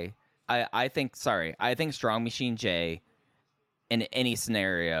I think Strong Machine J in any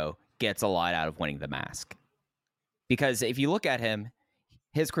scenario gets a lot out of winning the mask. Because if you look at him,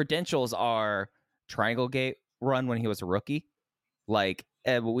 his credentials are Triangle Gate run when he was a rookie. Like,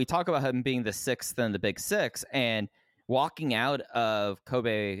 we talk about him being the sixth in the Big Six, and walking out of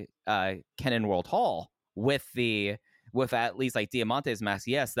Kobe Kenan World Hall with at least like Diamante's mask.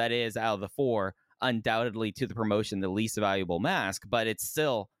 Yes, that is out of the four, undoubtedly to the promotion, the least valuable mask, but it's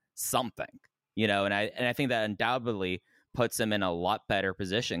still something, you know. And I think that undoubtedly puts him in a lot better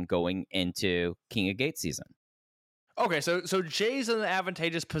position going into King of Gate season. Okay, so Jay's in an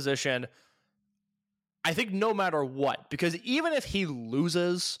advantageous position, I think, no matter what, because even if he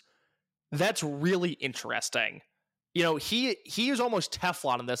loses, that's really interesting. You know, he is almost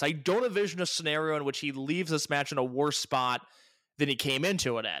Teflon in this. I don't envision a scenario in which he leaves this match in a worse spot than he came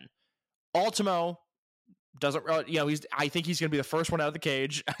into it in. Ultimo doesn't, you know, I think he's going to be the first one out of the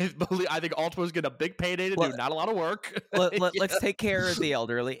cage. I think Ultimo's getting a big payday to do not a lot of work. Let's take care of the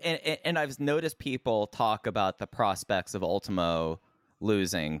elderly. And I've noticed people talk about the prospects of Ultimo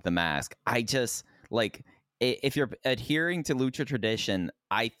losing the mask. I just, like, if you're adhering to Lucha tradition,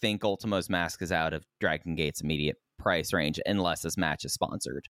 I think Ultimo's mask is out of Dragon Gate's immediate price range unless this match is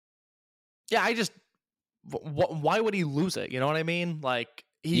sponsored. Yeah, why would he lose it? You know what I mean? Like,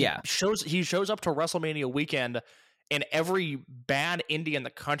 he shows up to WrestleMania weekend and every bad indie in the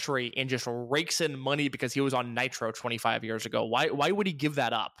country and just rakes in money because he was on Nitro 25 years ago. Why would he give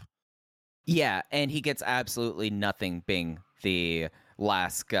that up? Yeah, and he gets absolutely nothing being the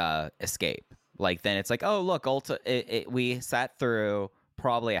last escape. Like, then it's like, oh, look, we sat through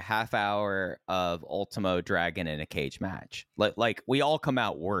probably a half hour of Ultimo Dragon in a cage match. Like we all come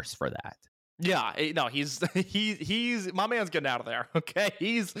out worse for that. Yeah, no, he's my man's getting out of there. Okay,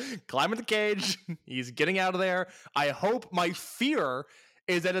 he's climbing the cage. He's getting out of there. I hope, my fear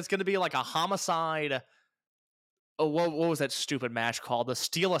is that it's going to be like a homicide. Oh, what was that stupid match called? The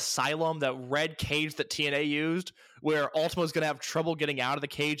Steel Asylum, that red cage that TNA used, where Ultimo's going to have trouble getting out of the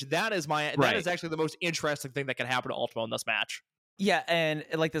cage. That is actually the most interesting thing that can happen to Ultimo in this match. Yeah, and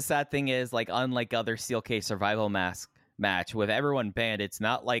like the sad thing is, like, unlike other Steel Cage Survival match with everyone banned, it's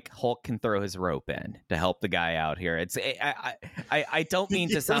not like Hulk can throw his rope in to help the guy out here. It's I don't mean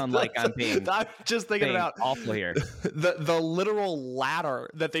to sound like I'm just thinking about awful here. The literal ladder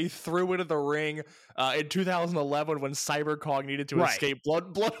that they threw into the ring in 2011 when Cyberkong needed to escape.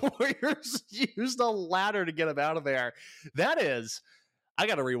 Blood Warriors used a ladder to get him out of there. That is, I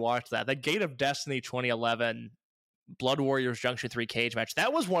got to rewatch that. The Gate of Destiny 2011 Blood Warriors Junction 3 cage match.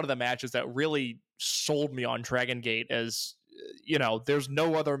 That was one of the matches that really sold me on Dragon Gate, as, you know, there's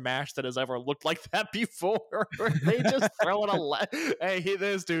no other match that has ever looked like that before. They just throw in a ladder. Hey,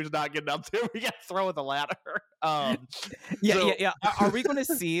 this dude's not getting up there. We got to throw in the ladder. Yeah. Are we going to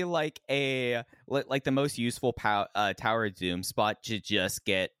see like the most useful Tower of Doom spot to just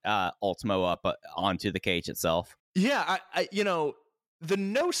get Ultimo up onto the cage itself? Yeah, I you know, the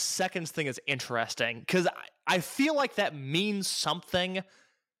no seconds thing is interesting because I feel like that means something.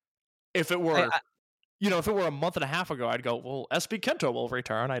 If it were, if it were a month and a half ago, I'd go, well, SB Kento will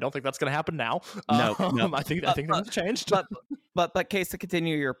return. I don't think that's going to happen now. No. I think things changed. But Case, to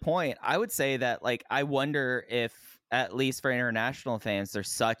continue your point, I would say that, like, I wonder if, at least for international fans,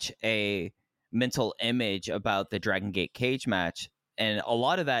 there's such a mental image about the Dragon Gate cage match, and a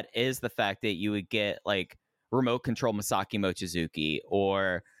lot of that is the fact that you would get like remote control Masaki Mochizuki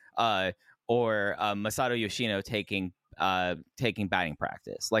or Masato Yoshino taking batting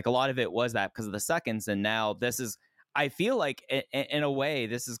practice. Like, a lot of it was that because of the seconds, and now this is, I feel like in a way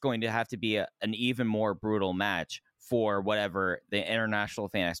this is going to have to be an even more brutal match for whatever the international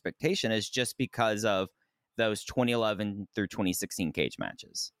fan expectation is, just because of those 2011 through 2016 cage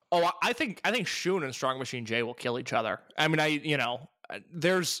matches. Oh, I think Shun and Strong Machine J will kill each other. I mean, I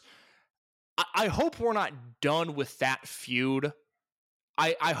hope we're not done with that feud.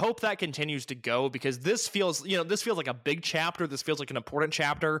 I hope that continues to go, because this feels like a big chapter. This feels like an important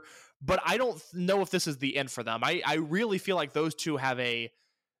chapter, but I don't know if this is the end for them. I really feel like those two have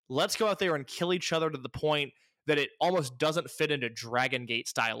let's go out there and kill each other to the point that it almost doesn't fit into Dragon Gate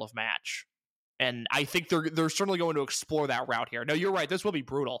style of match. And I think they're certainly going to explore that route here. No, you're right. This will be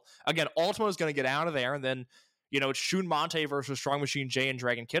brutal. Again, Ultimo is going to get out of there, and then, it's Shun Monte versus Strong Machine J and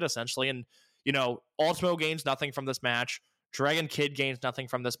Dragon Kid, essentially. And, Ultimo gains nothing from this match. Dragon Kid gains nothing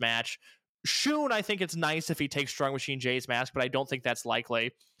from this match. Shun, I think it's nice if he takes Strong Machine J's mask, but I don't think that's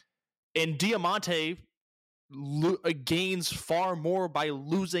likely. And Diamante gains far more by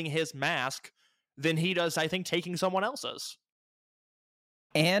losing his mask than he does, I think, taking someone else's.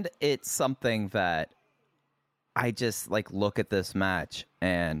 And it's something that I just look at this match,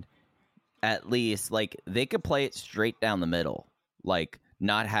 and at least they could play it straight down the middle.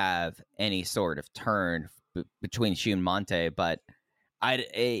 not have any sort of turn between Shun and Monte, but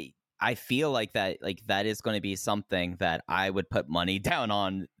I feel like that is going to be something that I would put money down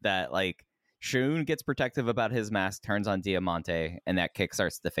on, that like Shun gets protective about his mask, turns on Diamante, and that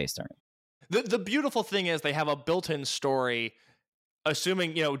kickstarts the face turn. The beautiful thing is they have a built-in story,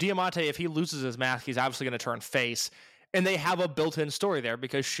 assuming, Diamante, if he loses his mask, he's obviously going to turn face. And they have a built-in story there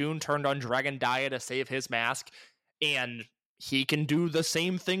because Shun turned on Dragon Dia to save his mask, and he can do the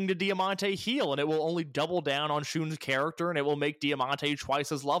same thing to Diamante heel, and it will only double down on Shun's character, and it will make Diamante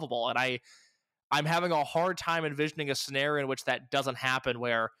twice as lovable. And I'm having a hard time envisioning a scenario in which that doesn't happen,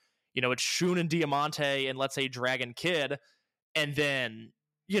 where, it's Shun and Diamante and, let's say, Dragon Kid, and then,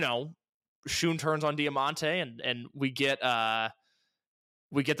 Shun turns on Diamante, and we get the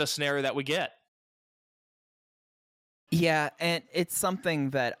scenario that we get. Yeah, and it's something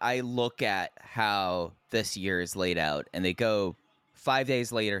that I look at how this year is laid out, and they go 5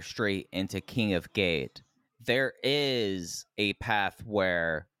 days later straight into King of Gate. There is a path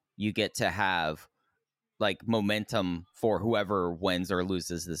where you get to have like momentum for whoever wins or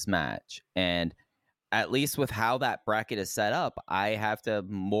loses this match. And at least with how that bracket is set up, I have to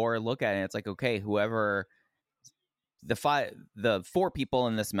more look at it. It's like, okay, whoever the four people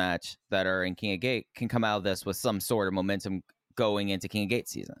in this match that are in King of Gate can come out of this with some sort of momentum going into King of Gate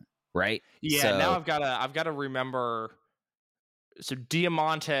season, right? Yeah, so, now I've got to remember. So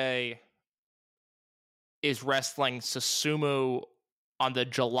Diamante is wrestling Susumu on the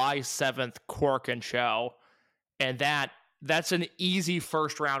July 7th Korakuen show, and that's an easy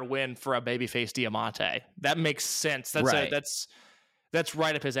first round win for a babyface Diamante. That makes sense. That's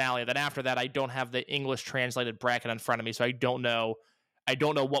right up his alley. Then after that, I don't have the English translated bracket in front of me, so I don't know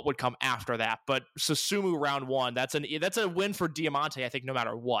what would come after that. But Susumu round 1, that's a win for Diamante, I think, no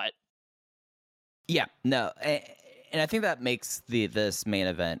matter what. Yeah, no, and I think that makes this main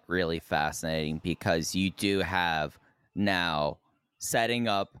event really fascinating, because you do have now setting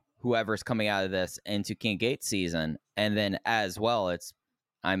up whoever's coming out of this into King Gate season, and then as well,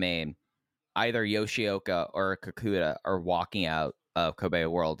 either Yoshioka or Kakuta are walking out of Kobe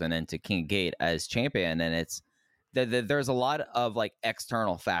World and into King Gate as champion, and it's there's a lot of like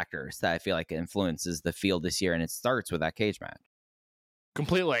external factors that I feel like influences the field this year, and it starts with that cage match.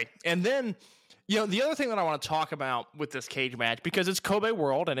 Completely. And then, the other thing that I want to talk about with this cage match, because it's Kobe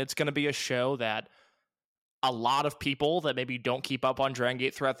World and it's going to be a show that a lot of people that maybe don't keep up on Dragon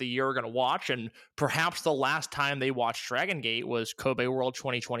Gate throughout the year are going to watch, and perhaps the last time they watched Dragon Gate was Kobe World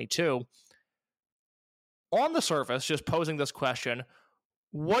 2022. On the surface, just posing this question,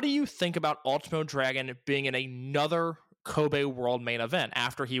 what do you think about Ultimo Dragon being in another Kobe World main event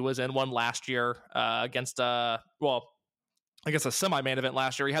after he was in one last year against a semi-main event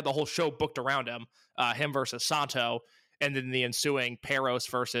last year? He had the whole show booked around him versus Santo, and then the ensuing Peros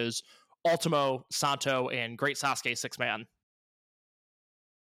versus Ultimo, Santo, and Great Sasuke 6-man.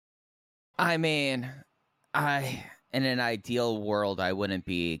 I mean, in an ideal world, I wouldn't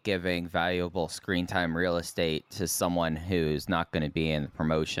be giving valuable screen time real estate to someone who's not going to be in the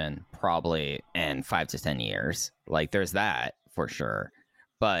promotion probably in 5 to 10 years. Like, there's that for sure.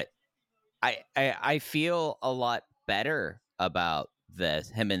 But I feel a lot better about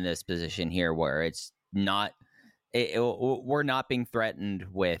him in this position here, where it's not, we're not being threatened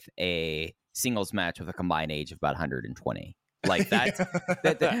with a singles match with a combined age of about 120. Like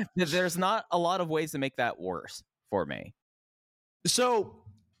that, there's not a lot of ways to make that worse for me. So,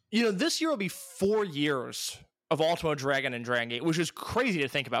 this year will be 4 years of Ultimo Dragon and Dragon Gate, which is crazy to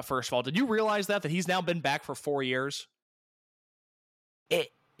think about, first of all. Did you realize that he's now been back for 4 years?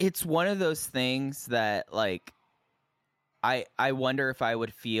 It's one of those things that, like, I wonder if I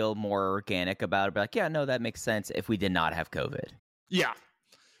would feel more organic about it. But like, yeah, no, that makes sense if we did not have COVID. Yeah.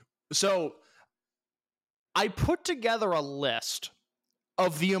 So I put together a list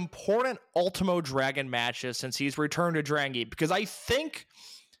of the important Ultimo Dragon matches since he's returned to Dragon Gate, because I think,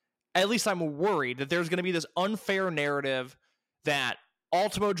 at least I'm worried, that there's going to be this unfair narrative that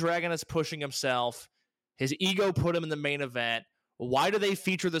Ultimo Dragon is pushing himself, his ego put him in the main event, why do they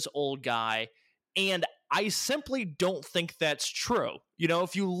feature this old guy? And I simply don't think that's true.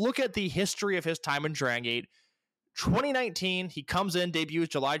 If you look at the history of his time in Dragon Gate, 2019, he comes in, debuts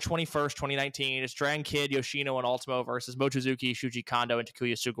July 21st, 2019. It's Dragon Kid, Yoshino, and Ultimo versus Mochizuki, Shuji Kondo, and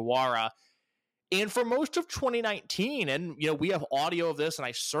Takuya Sugawara. And for most of 2019, and we have audio of this, and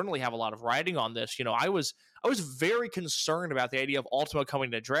I certainly have a lot of writing on this. I was very concerned about the idea of Ultimo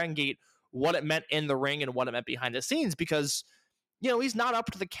coming to Dragon Gate, what it meant in the ring and what it meant behind the scenes, because he's not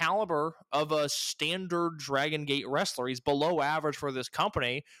up to the caliber of a standard Dragon Gate wrestler. He's below average for this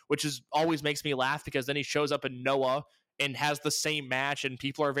company, which always makes me laugh, because then he shows up in Noah and has the same match, and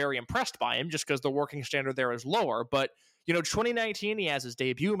people are very impressed by him just because the working standard there is lower. But, 2019, he has his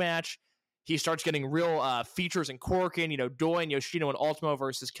debut match. He starts getting real features in Korakuen, Doi and Yoshino and Ultimo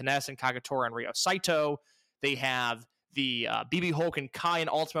versus Kness and Kagetora and Ryo Saito. They have the BB Hulk and Kai and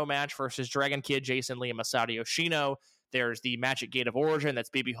Ultimo match versus Dragon Kid, Jason Lee, and Masato Yoshino. There's the match at Gate of Origin. That's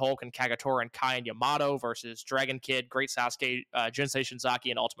BB Hulk and Kagetora and Kai and Yamato versus Dragon Kid, Great Sasuke, Jinsei Shinzaki,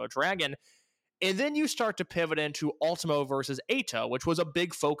 and Ultimo Dragon. And then you start to pivot into Ultimo versus Eita, which was a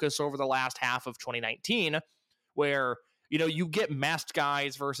big focus over the last half of 2019, where you get Masked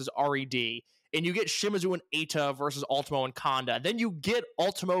Guys versus RED, and you get Shimizu and Eita versus Ultimo and Kanda. Then you get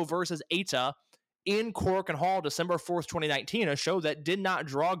Ultimo versus Eita in Korakuen Hall, December 4th, 2019, a show that did not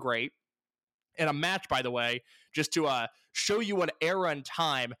draw great. And a match, by the way, just to show you an era and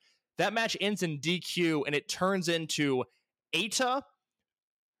time, that match ends in DQ, and it turns into Eita,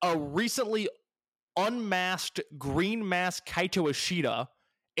 a recently unmasked green mask Kaito Ishida,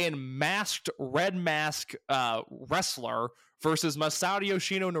 and masked red mask wrestler versus Masato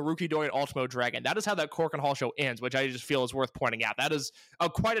Yoshino, Naruki Doi, and Ultimo Dragon. That is how that Korakuen Hall show ends, which I just feel is worth pointing out. That is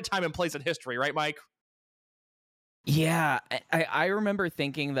quite a time and place in history, right, Mike? Yeah, I remember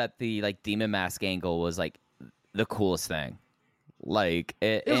thinking that the Demon Mask angle was the coolest thing.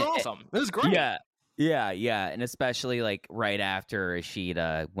 It was awesome. It was great. Yeah, and especially right after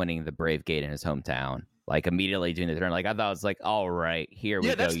Ishida winning the Brave Gate in his hometown. Immediately doing the turn, I thought it was all right, here we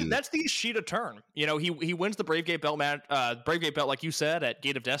go. That's the Ishida turn. He wins the Brave Gate belt match, like you said, at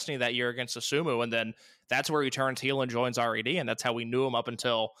Gate of Destiny that year against Susumu, and then that's where he turns heel and joins RED, and that's how we knew him up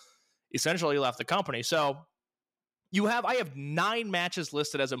until essentially he left the company. So I have 9 matches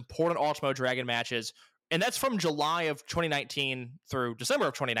listed as important Ultimo Dragon matches, and that's from July of 2019 through December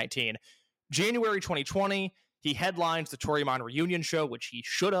of 2019. January 2020, he headlines the Toryumon reunion show, which he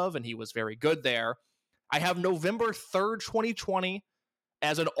should have, and he was very good there. I have November 3rd, 2020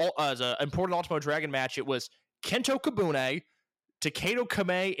 as an important Ultimo Dragon match. It was Kento Kabune, Takedo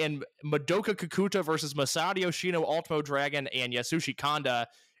Kame, and Madoka Kikuta versus Masato Yoshino, Ultimo Dragon, and Yasushi Kanda.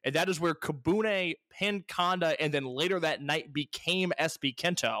 And that is where Kabune pinned Kanda and then later that night became SB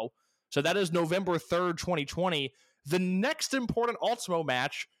Kento. So that is November 3rd, 2020. The next important Ultimo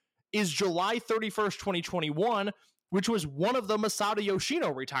match is July 31st, 2021, which was one of the Masato Yoshino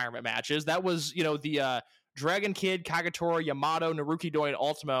retirement matches. That was, the Dragon Kid, Kagetora, Yamato, Naruki Doi, and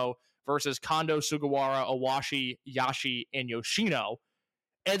Ultimo versus Kondo, Sugawara, Owashi, Yashi, and Yoshino.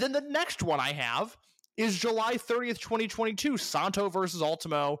 And then the next one I have is July 30th, 2022, Santo versus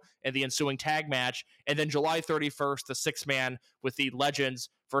Ultimo and the ensuing tag match. And then July 31st, the 6-man with the Legends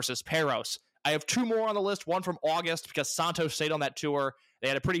versus Peros. I have 2 more on the list, one from August because Santo stayed on that tour. They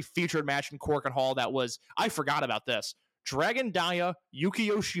had a pretty featured match in Korakuen Hall that was, I forgot about this, Dragon Daya, Yuki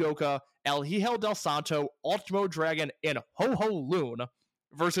Yoshioka, El Hijel del Santo, Ultimo Dragon, and Ho-Ho Loon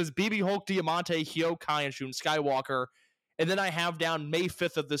versus BB Hulk, Diamante, Hyo Kai, and Shun Skywalker. And then I have down May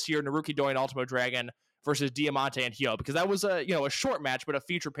 5th of this year, Naruki Doi and Ultimo Dragon versus Diamante and Hyo, because that was a short match, but a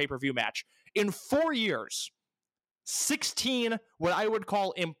featured pay-per-view match. In 4 years, 16 what I would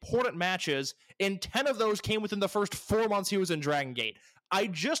call important matches, and 10 of those came within the first 4 months he was in Dragon Gate. I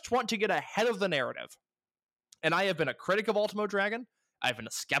just want to get ahead of the narrative. And I have been a critic of Ultimo Dragon. I've been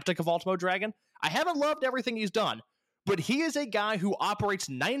a skeptic of Ultimo Dragon. I haven't loved everything he's done, but he is a guy who operates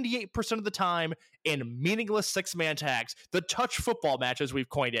 98% of the time in meaningless 6-man tags, the touch football match as we've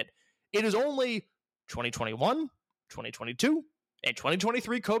coined it. It is only 2021, 2022, and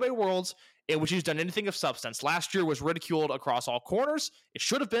 2023 Kobe Worlds in which he's done anything of substance. Last year was ridiculed across all corners. It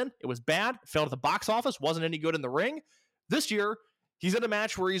should have been. It was bad. It fell to the box office. Wasn't any good in the ring. This year, he's in a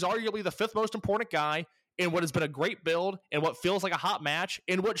match where he's arguably the 5th most important guy in what has been a great build and what feels like a hot match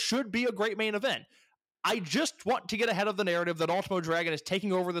in what should be a great main event. I just want to get ahead of the narrative that Ultimo Dragon is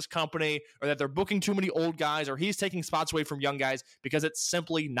taking over this company or that they're booking too many old guys or he's taking spots away from young guys because it's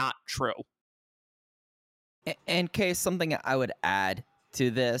simply not true. In case something I would add to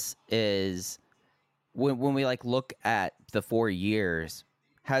this is when we look at the 4 years,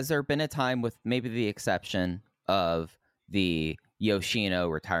 has there been a time, with maybe the exception of the Yoshino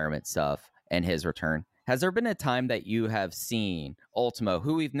retirement stuff and his return, has there been a time that you have seen Ultimo,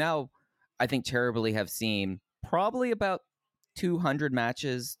 who we've now, I think, terribly have seen probably about 200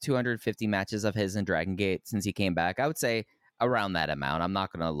 matches, 250 matches of his in Dragon Gate since he came back? I would say around that amount. I'm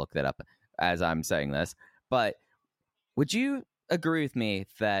not going to look that up as I'm saying this, but would you agree with me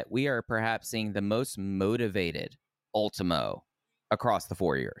that we are perhaps seeing the most motivated Ultimo across the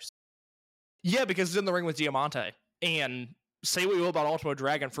 4 years? Yeah, because he's in the ring with Diamante. And say what you will about Ultimo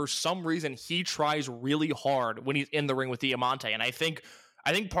Dragon, for some reason he tries really hard when he's in the ring with Diamante. And I think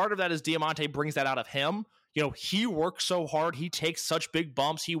part of that is Diamante brings that out of him. he works so hard, he takes such big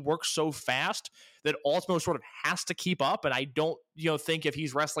bumps, he works so fast that Ultimo sort of has to keep up. And I don't, think if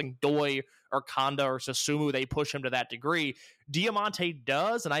he's wrestling Doi or Kanda or Susumu, they push him to that degree. Diamante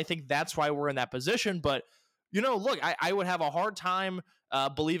does, and I think that's why we're in that position. But, look, I would have a hard time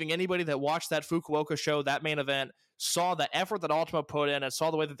believing anybody that watched that Fukuoka show, that main event, saw the effort that Ultimo put in and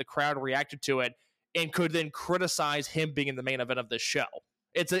saw the way that the crowd reacted to it and could then criticize him being in the main event of this show.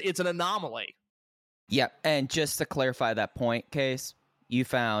 It's an anomaly. Yeah, and just to clarify that point, Case, you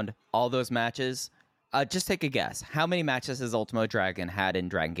found all those matches. Just take a guess. How many matches has Ultimo Dragon had in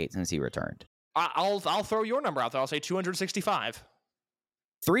Dragon Gate since he returned? I'll throw your number out there. I'll say 265.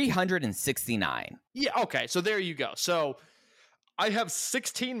 369. Yeah, okay, so there you go. So I have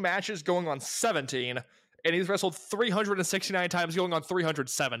 16 matches going on 17, and he's wrestled 369 times going on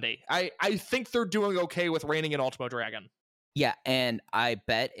 370. I think they're doing okay with reigning in Ultimo Dragon. Yeah, and I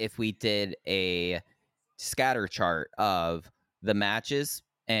bet if we did a scatter chart of the matches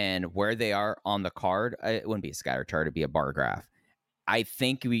and where they are on the card, it wouldn't be a scatter chart, it'd be a bar graph. I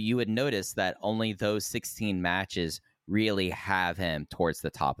think you would notice that only those 16 matches really have him towards the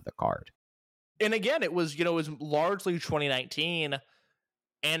top of the card. And again, it was largely 2019,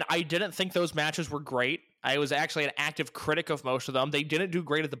 and I didn't think those matches were great. I was actually an active critic of most of them. They didn't do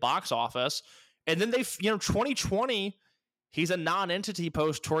great at the box office. And then 2020, he's a non-entity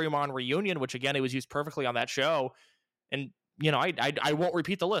post Toryumon reunion, which again, it was used perfectly on that show. And, I won't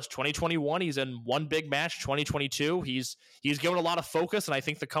repeat the list. 2021, he's in one big match. 2022, he's given a lot of focus, and I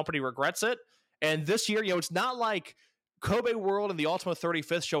think the company regrets it. And this year, it's not like Kobe World and the Ultimo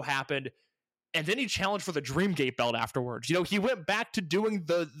 35th show happened, and then he challenged for the Dreamgate belt afterwards. He went back to doing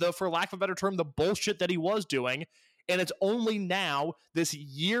the for lack of a better term, the bullshit that he was doing. And it's only now, this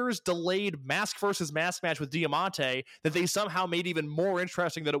years delayed mask versus mask match with Diamante, that they somehow made even more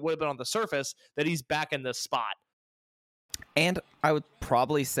interesting than it would have been on the surface, that he's back in this spot. And I would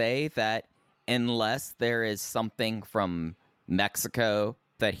probably say that unless there is something from Mexico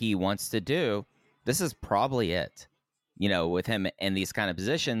that he wants to do, this is probably it, with him in these kind of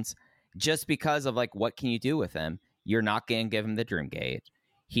positions, just because of what can you do with him? You're not going to give him the Dreamgate.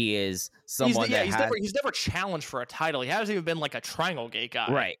 He is someone he's never challenged for a title. He hasn't even been like a Triangle Gate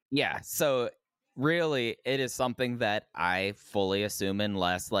guy. Right. Yeah. So really, it is something that I fully assume,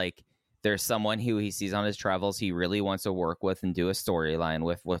 unless there's someone who he sees on his travels he really wants to work with and do a storyline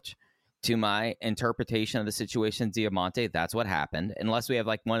with, which to my interpretation of the situation, Diamante, that's what happened. Unless we have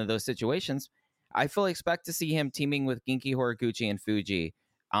one of those situations, I fully expect to see him teaming with Genki Horiguchi and Fuji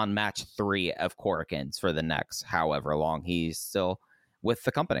on match 3 of Korakuens for the next however long he's still with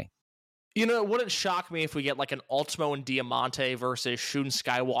the company. It wouldn't shock me if we get an Ultimo and Diamante versus Shun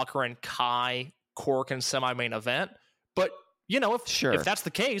Skywalker and Kai Korakuen semi-main event. But, if that's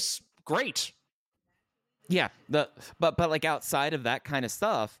the case, great. Yeah, but outside of that kind of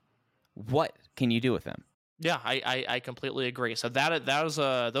stuff, what can you do with him? Yeah, I completely agree. So those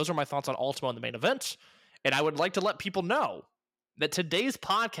are my thoughts on Ultimo in the main event. And I would like to let people know that today's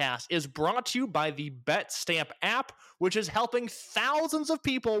podcast is brought to you by the BetStamp app, which is helping thousands of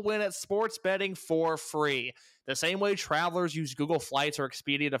people win at sports betting for free. The same way travelers use Google Flights or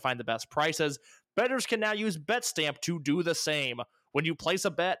Expedia to find the best prices, bettors can now use BetStamp to do the same. When you place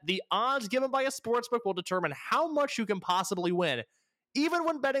a bet, the odds given by a sportsbook will determine how much you can possibly win. Even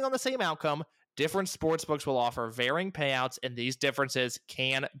when betting on the same outcome, different sportsbooks will offer varying payouts, and these differences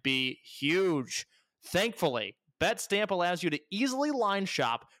can be huge. Thankfully, BetStamp allows you to easily line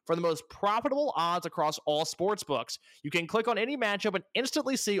shop for the most profitable odds across all sportsbooks. You can click on any matchup and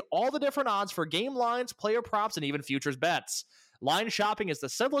instantly see all the different odds for game lines, player props, and even futures bets. Line shopping is the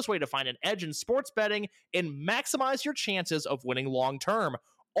simplest way to find an edge in sports betting and maximize your chances of winning long term.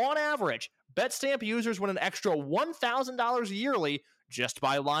 On average, BetStamp users win an extra $1,000 yearly just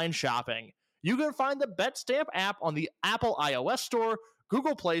by line shopping. You can find the BetStamp app on the Apple iOS Store,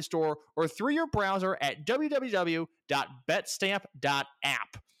 Google Play Store, or through your browser at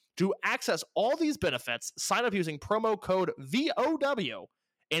www.betstamp.app. To access all these benefits, sign up using promo code VOW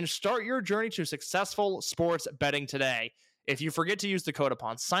and start your journey to successful sports betting today. If you forget to use the code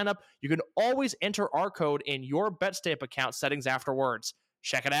upon sign up, you can always enter our code in your BetStamp account settings afterwards.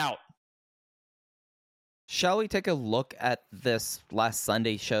 Check it out. Shall we take a look at this last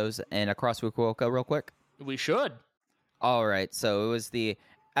Sunday shows and across Fukuoka real quick? We should. All right, so it was the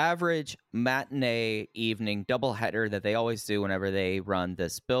average matinee evening doubleheader that they always do whenever they run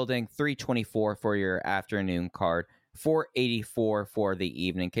this building. $324 for your afternoon card, $484 for the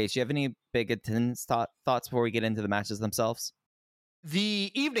evening. Case, do you have any big attendance thoughts before we get into the matches themselves?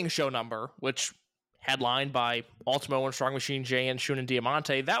 The evening show number, which headlined by Ultimo and Strong Machine J and Shun and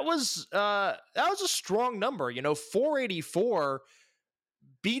Diamante. That was a strong number. 484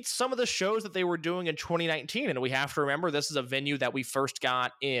 beats some of the shows that they were doing in 2019. And we have to remember, this is a venue that we first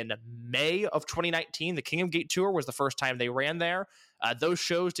got in May of 2019. The Kingdom Gate Tour was the first time they ran there. Those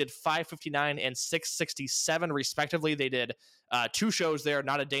shows did 559 and 667 respectively. They did 2 shows there,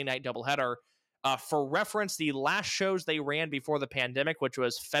 not a day-night doubleheader. For reference, the last shows they ran before the pandemic, which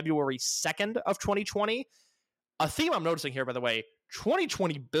was February 2nd of 2020. A theme I'm noticing here, by the way,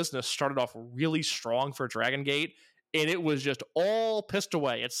 2020 business started off really strong for Dragon Gate, and it was just all pissed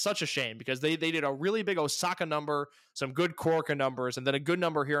away. It's such a shame because they did a really big Osaka number, some good Korakuen numbers, and then a good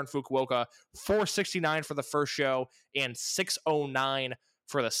number here in Fukuoka, 469 for the first show and 609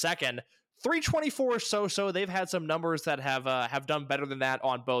 for the second. 324 so. They've had some numbers that have done better than that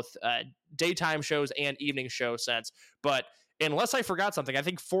on both daytime shows and evening shows since. But unless I forgot something, I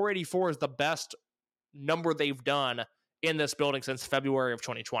think 484 is the best number they've done in this building since February of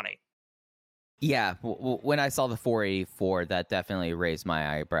 2020. Yeah, when I saw the 484, that definitely raised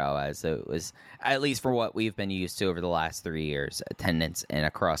my eyebrow, as it was, at least for what we've been used to over the last 3 years, attendance and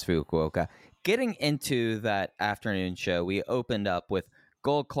across Fukuoka. Getting into that afternoon show, we opened up with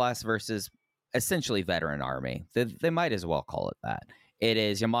Gold Class versus essentially Veteran Army. They might as well call it that. It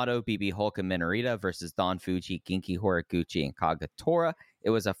is Yamato, BB Hulk, and Minorita versus Don Fuji, Genki Horiguchi, and Kagetora.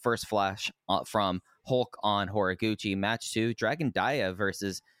 It was a first flash from Hulk on Horiguchi. Match 2, Dragon Dia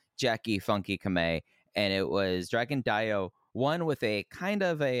versus Jackie Funky Kamei, and it was Dragon Dio won with a kind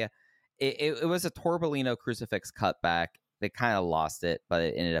of it was a Torbolino crucifix cutback. They kind of lost it, but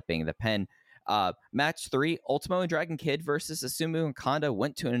it ended up being the pin. Match 3, Ultimo and Dragon Kid versus Asumu and Kanda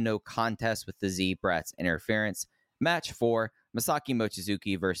went to a no contest with the Z-Brats interference. Match 4, Masaki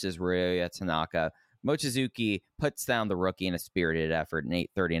Mochizuki versus Ryoya Tanaka. Mochizuki puts down the rookie in a spirited effort in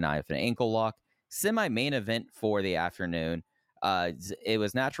 8:39 with an ankle lock. Semi-main event for the afternoon. It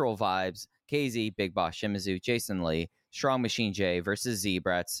was Natural Vibes, KZ, Big Boss Shimizu, Jason Lee, Strong Machine J versus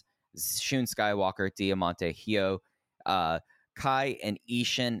Z-Brats, Shun Skywalker, Diamante Hyo, Kai and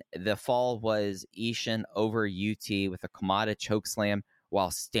Ishin. The fall was Ishin over UT with a Kamada chokeslam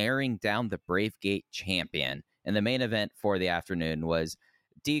while staring down the Brave Gate champion. And the main event for the afternoon was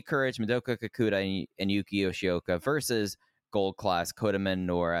D Courage, Madoka Kakuta, and Yuki Yoshioka versus Gold Class, Kota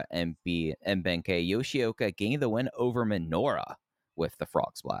Minoura, and Benkei. Yoshioka gained the win over Minoura with the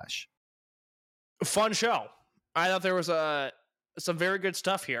Frog Splash. Fun show. I thought there was some very good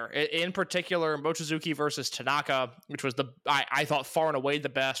stuff here. In particular, Mochizuki versus Tanaka, which was I thought far and away the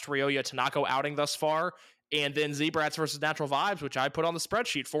best Ryoya Tanaka outing thus far. And then Z-Brats versus Natural Vibes, which I put on the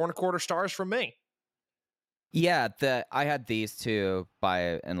spreadsheet, 4.25 stars from me. Yeah, I had these two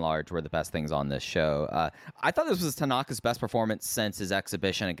by and large were the best things on this show. I thought this was Tanaka's best performance since his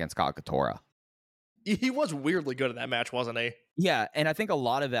exhibition against Kagetora. He was weirdly good in that match, wasn't he? Yeah, and I think a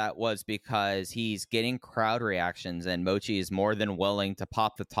lot of that was because he's getting crowd reactions, and Mochi is more than willing to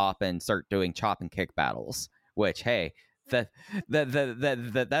pop the top and start doing chop and kick battles. Which, hey, that's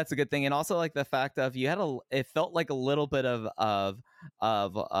a good thing. And also, like, the fact of it felt like a little bit of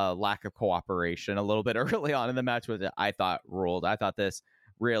lack of cooperation a little bit early on in the match, which I thought ruled. I thought this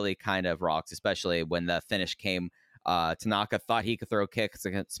really kind of rocks, especially when the finish came. Tanaka thought he could throw kicks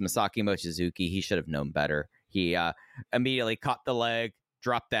against Masaki Mochizuki. He should have known better. He immediately caught the leg,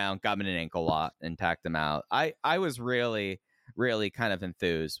 dropped down, got him in an ankle lock, and tacked him out. I was really, really kind of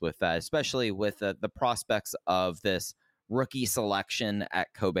enthused with that, especially with the prospects of this rookie selection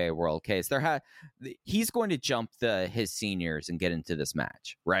at Kobe World Case. He's going to jump his seniors and get into this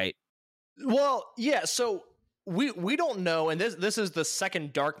match, right? Well, yeah, so we don't know, and this is the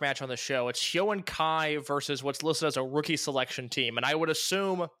second dark match on the show. It's Hyo and Kai versus what's listed as a rookie selection team, and I would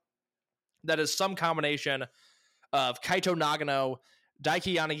assume that is some combination of Kaito Nagano,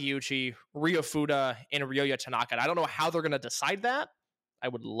 Daiki Yanagiuchi, Ryo Fuda, and Ryoya Tanaka. And I don't know how they're going to decide that. I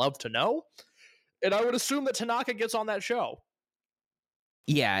would love to know. And I would assume that Tanaka gets on that show.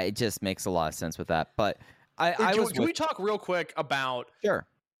 Yeah, it just makes a lot of sense with that. But Can we talk real quick about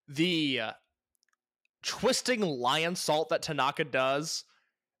the twisting lion salt that Tanaka does,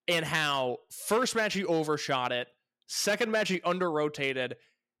 and how first match he overshot it, second match he under-rotated,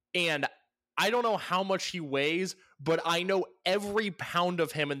 and I don't know how much he weighs, but I know every pound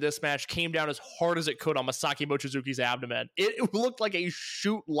of him in this match came down as hard as it could on Masaki Mochizuki's abdomen. It looked like a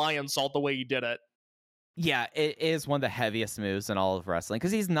shoot lion salt the way he did it. Yeah, it is one of the heaviest moves in all of wrestling,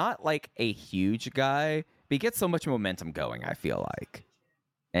 because he's not like a huge guy, but he gets so much momentum going, I feel like.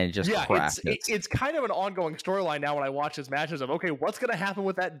 and it just cracked. It's kind of an ongoing storyline now when I watch his matches of, okay, what's going to happen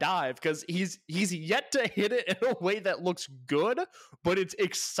with that dive? Because he's yet to hit it in a way that looks good, but it's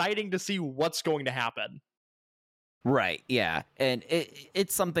exciting to see what's going to happen. Right, yeah. And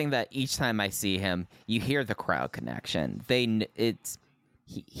it's something that each time I see him, you hear the crowd connection.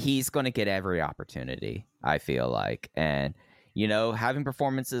 He's going to get every opportunity, I feel like. And, having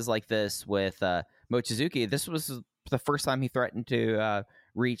performances like this with Mochizuki, this was the first time he threatened to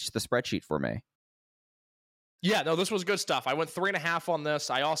reach the spreadsheet for me. Yeah, no, this was good stuff. I went 3.5 on this.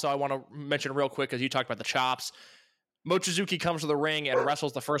 I want to mention real quick, because you talked about the chops. Mochizuki comes to the ring and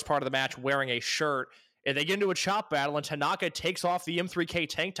wrestles the first part of the match wearing a shirt, and they get into a chop battle, and Tanaka takes off the M3K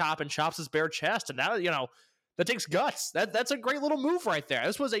tank top and chops his bare chest, and now, that takes guts. That's a great little move right there.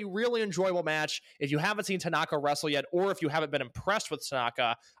 This was a really enjoyable match. If you haven't seen Tanaka wrestle yet, or if you haven't been impressed with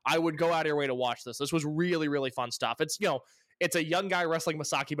Tanaka, I would go out of your way to watch this. This was really, really fun stuff. It's, it's a young guy wrestling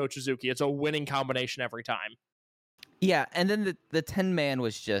Masaki Mochizuki. It's a winning combination every time. Yeah, and then the 10-man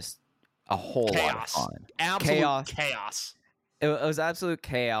was just a whole lot of fun. Absolute chaos. It was absolute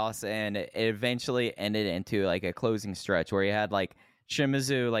chaos, and it eventually ended into like a closing stretch where you had like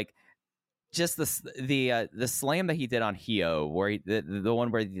Shimizu, like just the slam that he did on Hio, where the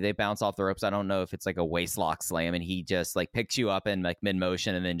one where they bounce off the ropes. I don't know if it's like a waist lock slam, and he just like picks you up in like mid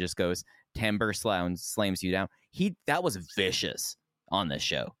motion and then just goes timber slams you down. That was vicious on this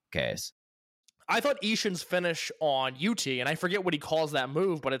show, Case. I thought Ishin's finish on UT, and I forget what he calls that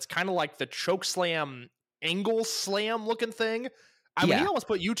move, but it's kind of like the choke slam, angle slam looking thing. I mean, he almost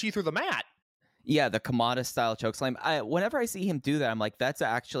put UT through the mat. Yeah, the Kamada style chokeslam. Whenever I see him do that, I'm like, that's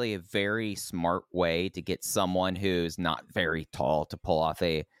actually a very smart way to get someone who's not very tall to pull off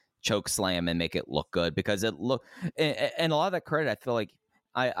a chokeslam and make it look good, because and a lot of that credit, I feel like,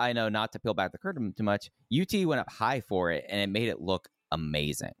 I know not to peel back the curtain too much, UT went up high for it, and it made it look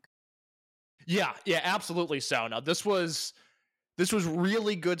amazing. Yeah, absolutely so. Now, this was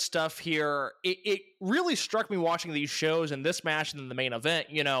really good stuff here. It really struck me watching these shows and this match and then the main event,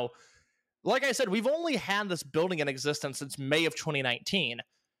 like I said, we've only had this building in existence since May of 2019.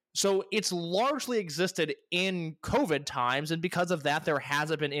 So it's largely existed in COVID times, and because of that, there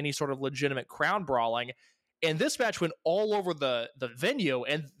hasn't been any sort of legitimate crowd brawling. And this match went all over the venue,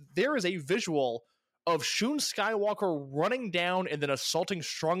 and there is a visual of Shun Skywalker running down and then assaulting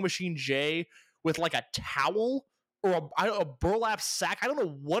Strong Machine J with like a towel or a burlap sack. I don't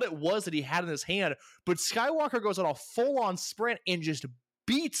know what it was that he had in his hand, but Skywalker goes on a full-on sprint and just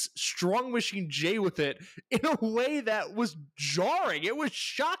beats Strong Machine J with it in a way that was jarring. It was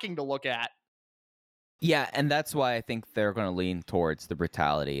shocking to look at. Yeah, and that's why I think they're going to lean towards the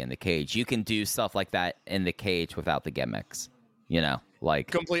brutality in the cage. You can do stuff like that in the cage without the gimmicks, like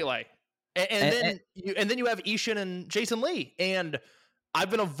completely. And then you have Ishin and Jason Lee, and I've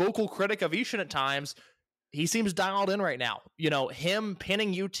been a vocal critic of Ishin at times. He seems dialed in right now. Him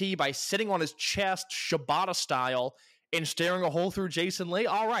pinning UT by sitting on his chest, Shibata style, and staring a hole through Jason Lee.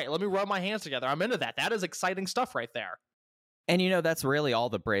 All right, let me rub my hands together. I'm into that. That is exciting stuff right there. And that's really all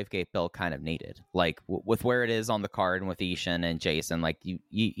the Bravegate build kind of needed. Like with where it is on the card and with Ishin and Jason, like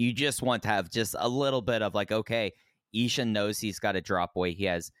you just want to have just a little bit of like, okay, Ishin knows he's got to drop weight. He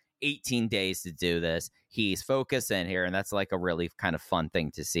has 18 days to do this. He's focused in here, and that's like a really kind of fun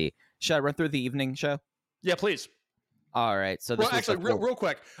thing to see. Should I run through the evening show? Yeah, please. All right. So real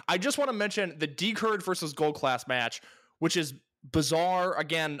quick, I just want to mention the D-Curd versus Gold Class match, which is bizarre.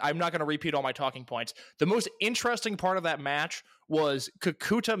 Again, I'm not going to repeat all my talking points. The most interesting part of that match was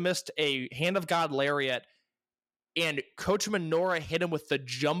Kakuta missed a Hand of God lariat, and Kota Minoura hit him with the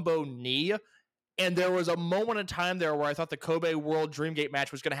jumbo knee. And there was a moment in time there where I thought the Kobe World Dreamgate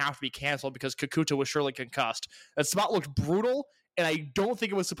match was going to have to be canceled because Kakuta was surely concussed. That spot looked brutal, and I don't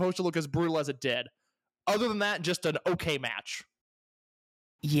think it was supposed to look as brutal as it did. Other than that, just an okay match.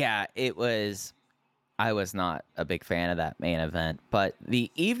 Yeah, it was. I was not a big fan of that main event, but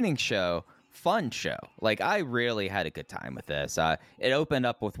the evening show, fun show. Like, I really had a good time with this. It opened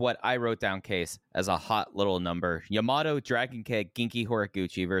up with what I wrote down, Case, as a hot little number. Yamato, Dragon Kid, Genki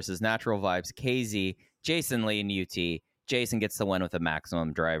Horiguchi versus Natural Vibes, KZ, Jason Lee, and UT. Jason gets the win with a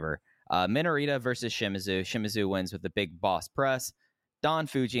maximum driver. Minorita versus Shimizu. Shimizu wins with the big boss press. Don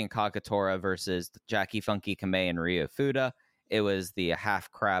Fuji and Kakatora versus Jackie Funky Kamei and Ryo Fuda. It was the half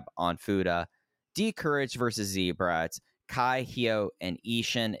crab on Fuda. D Courage versus Z-Brats. Kai, Hio, and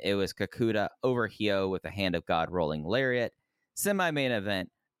Ishin. It was Kakuta over Hio with a Hand of God rolling lariat. Semi-main event,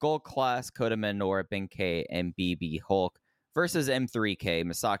 Gold Class, Kota Minoura, Benkei, and BB Hulk versus M3K,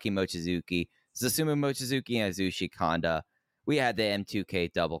 Masaki Mochizuki, Susumu Mochizuki, and Azushi Kanda. We had the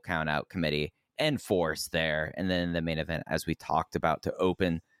M2K double count out committee and Force there. And then the main event, as we talked about, to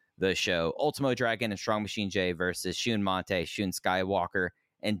open the show. Ultimo Dragon and Strong Machine J versus Shun Monte, Shun Skywalker,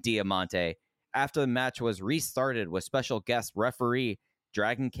 and Diamante. After the match was restarted with special guest referee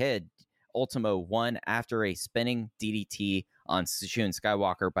Dragon Kid, Ultimo won after a spinning DDT on Shun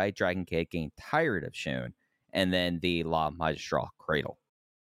Skywalker by Dragon Kid, getting tired of Shun, and then the La Magistral Cradle.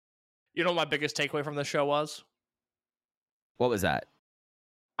 You know what my biggest takeaway from the show was? What was that?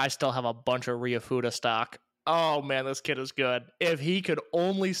 I still have a bunch of Ryofuda stock. Oh man, this kid is good. If he could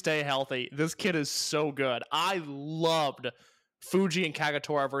only stay healthy, this kid is so good. I loved Fuji and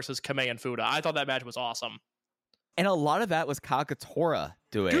Kagetora versus Kamei and Fuda. I thought that match was awesome. And a lot of that was Kagetora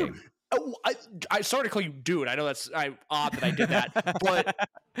doing. Dude, I started to call you dude. I know that's odd that I did that, but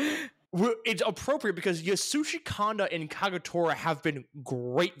it's appropriate because Yasushi Kanda and Kagetora have been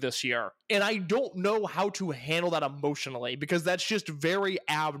great this year, and I don't know how to handle that emotionally because that's just very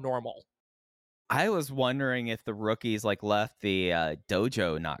abnormal. I was wondering if the rookies left the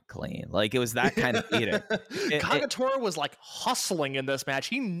dojo not clean. It was that kind of eating. Kagetora was hustling in this match.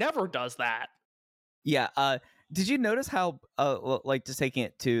 He never does that. Yeah. Did you notice how, just taking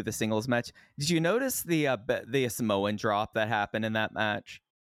it to the singles match, did you notice the Samoan drop that happened in that match?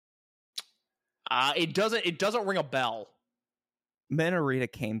 It doesn't ring a bell. Minarita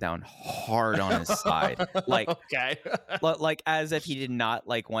came down hard on his side, okay, as if he did not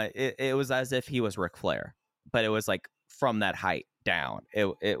want. It was as if he was Ric Flair, but it was from that height down.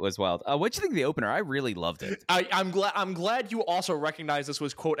 It was wild. What do you think of the opener? I really loved it. I'm glad you also recognize this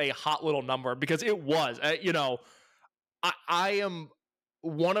was quote a hot little number because it was. I am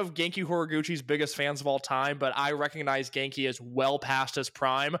one of Genki Horiguchi's biggest fans of all time, but I recognize Genki as well past his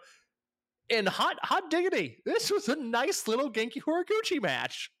prime. And hot diggity, this was a nice little Genki Horiguchi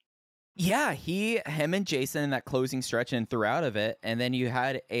match. Yeah, him and Jason in that closing stretch and throughout of it, and then you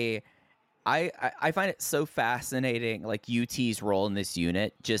had I find it so fascinating, UT's role in this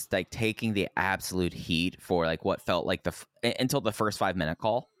unit, just taking the absolute heat for what felt like until the first 5-minute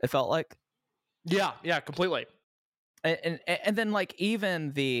call. It felt like. Yeah, completely. And then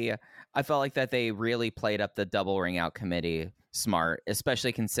even I felt like that they really played up the double ring out committee smart,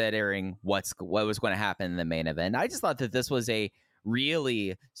 especially considering what was going to happen in the main event. I just thought that this was a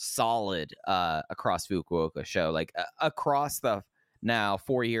really solid across Fukuoka show, across the now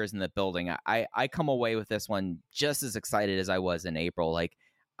 4 years in the building. I come away with this one just as excited as I was in April.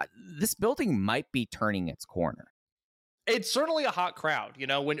 This building might be turning its corner. It's certainly a hot crowd.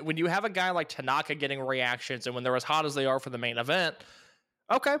 When you have a guy like Tanaka getting reactions and when they're as hot as they are for the main event,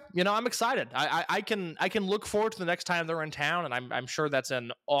 okay, I'm excited. I can look forward to the next time they're in town, and I'm sure that's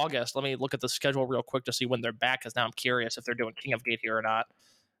in August. Let me look at the schedule real quick to see when they're back, because now I'm curious if they're doing King of Gate here or not.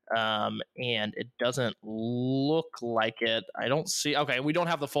 And it doesn't look like it. I don't see. Okay, we don't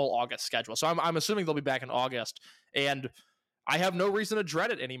have the full August schedule, so I'm assuming they'll be back in August. And I have no reason to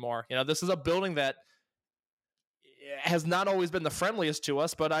dread it anymore. This is a building that has not always been the friendliest to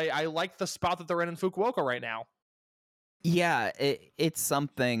us, but I like the spot that they're in Fukuoka right now. Yeah, it's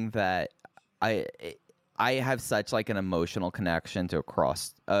something that I have such an emotional connection to to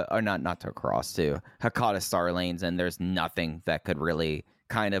Hakata Star Lanes, and there's nothing that could really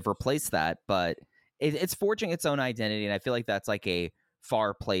kind of replace that. But it's forging its own identity, and I feel like that's a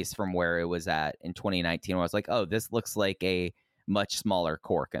far place from where it was at in 2019, where I was like, oh, this looks like a much smaller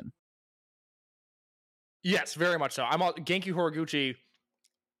Korakuen. Yes, very much so. Genki Horiguchi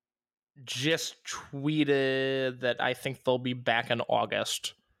just tweeted that I think they'll be back in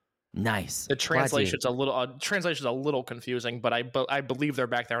August. Nice. The translation's a little confusing, but I believe they're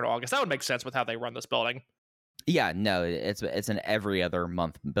back there in August. That would make sense with how they run this building. Yeah, no, it's an every other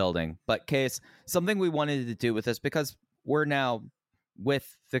month building. But Case, something we wanted to do with this, because we're now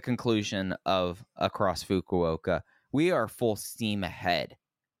with the conclusion of Across Fukuoka, we are full steam ahead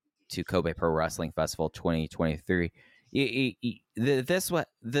to Kobe Pro Wrestling Festival 2023. This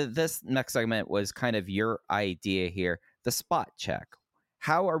next segment was kind of your idea here, the spot check.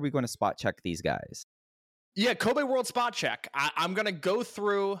 How are we going to spot check these guys? Yeah, Kobe World Spot Check. I'm going to go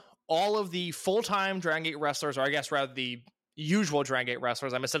through all of the full-time Dragon Gate wrestlers, or I guess rather the usual Dragon Gate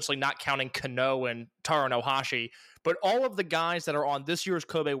wrestlers. I'm essentially not counting Kano and Taro Nohashi, but all of the guys that are on this year's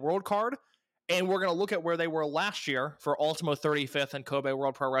Kobe World card. And we're going to look at where they were last year for Ultimo 35th and Kobe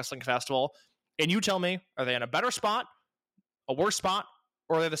World Pro Wrestling Festival. And you tell me, are they in a better spot, a worse spot,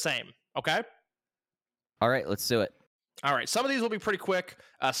 or are they the same? Okay? All right, let's do it. All right, some of these will be pretty quick.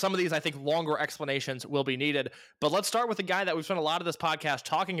 Some of these, I think, longer explanations will be needed. But let's start with the guy that we've spent a lot of this podcast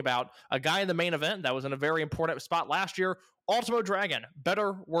talking about, a guy in the main event that was in a very important spot last year, Ultimo Dragon.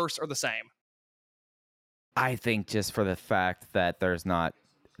 Better, worse, or the same? I think just for the fact that there's not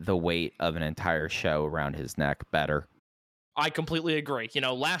the weight of an entire show around his neck, better. I completely agree.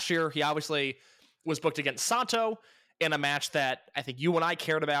 Last year he obviously was booked against Sato in a match that I think you and I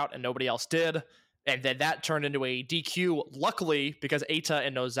cared about and nobody else did. And then that turned into a DQ, luckily, because Eita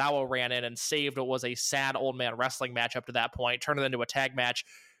and Nozawa ran in and saved what was a sad old man wrestling match up to that point, turned it into a tag match.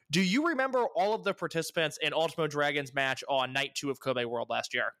 Do you remember all of the participants in Ultimo Dragon's match on night 2 of Kobe World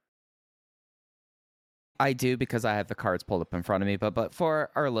last year? I do, because I have the cards pulled up in front of me, but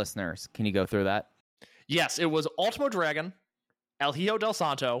for our listeners, can you go through that? Yes, it was Ultimo Dragon, El Hijo del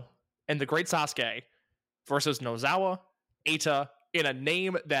Santo, and the Great Sasuke versus Nozawa, Eita, in a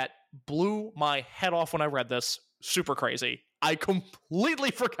name that blew my head off when I read this. Super Crazy. I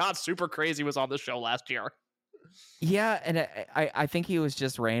completely forgot Super Crazy was on the show last year. Yeah, and I think he was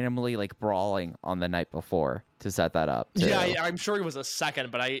just randomly like brawling on the night before to set that up, too. Yeah, I'm sure he was a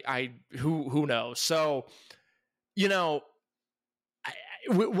second, but who knows? So,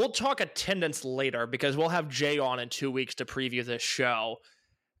 we'll talk attendance later because we'll have Jay on in 2 weeks to preview this show.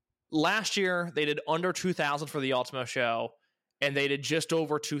 Last year, they did under 2,000 for the Ultimo show, and they did just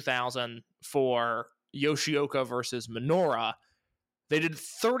over 2,000 for Yoshioka versus Minoura. They did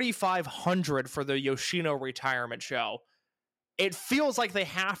 3,500 for the Yoshino retirement show. It feels like they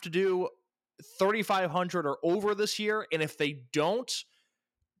have to do 3,500 or over this year, and if they don't,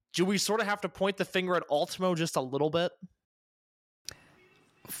 do we sort of have to point the finger at Ultimo just a little bit?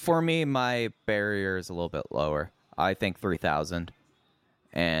 For me, my barrier is a little bit lower. I think 3,000.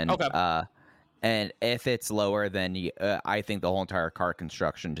 And okay. And if it's lower, then I think the whole entire card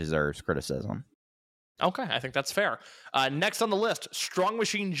construction deserves criticism. Okay, I think that's fair. Next on the list, Strong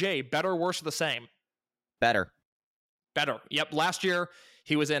Machine J, better, worse, or the same? Better. Yep, last year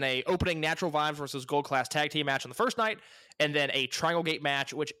he was in a opening Natural Vibes versus Gold Class tag team match on the first night, and then a Triangle Gate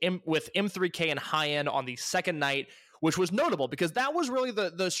match with M3K and High End on the second night, which was notable because that was really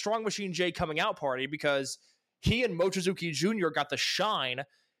the Strong Machine J coming out party, because he and Mochizuki Jr. got the shine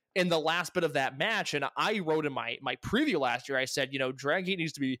in the last bit of that match. And I wrote in my preview last year, I said, Dragon Gate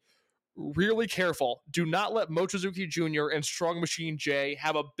needs to be really careful. Do not let Mochizuki Jr. and Strong Machine J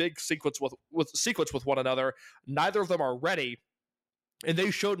have a big sequence with one another. Neither of them are ready. And they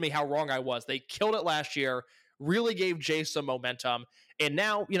showed me how wrong I was. They killed it last year, really gave Jay some momentum. And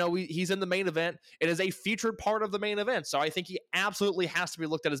now, he's in the main event. It is a featured part of the main event. So I think he absolutely has to be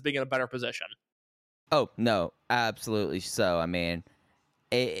looked at as being in a better position. Oh, no, absolutely so. I mean,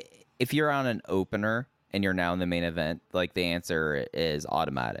 if you're on an opener and you're now in the main event, like, the answer is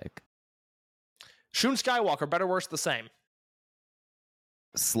automatic. Shun Skywalker, better, worse, the same?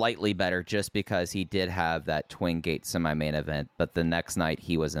 Slightly better, just because he did have that Twin Gate semi-main event, but the next night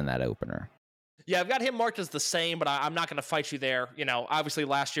he was in that opener. Yeah, I've got him marked as the same, but I'm not going to fight you there. Obviously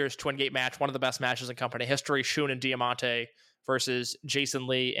last year's Twin Gate match, one of the best matches in company history, Shun and Diamante versus Jason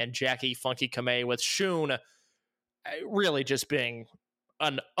Lee and Jackie Funky Kamei, with Shun really just being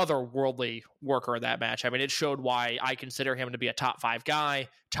an otherworldly worker in that match. I mean, it showed why I consider him to be a top 5 guy,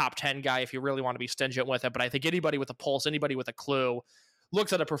 top 10 guy if you really want to be stingent with it. But I think anybody with a pulse, anybody with a clue,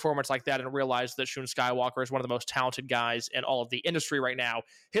 looks at a performance like that and realizes that Shun Skywalker is one of the most talented guys in all of the industry right now.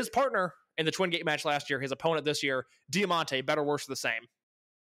 His partner in the Twin Gate match last year, his opponent this year, Diamante, better, worse, the same?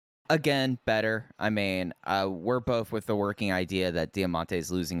 Again, better. I mean, we're both with the working idea that Diamante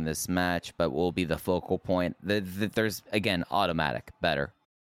is losing this match, but will be the focal point. There's, again, automatic better.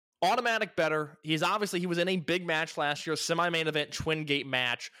 Automatic better. He was in a big match last year, semi-main event Twin Gate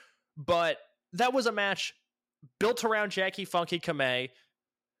match, but that was a match built around Jackie Funky Kamei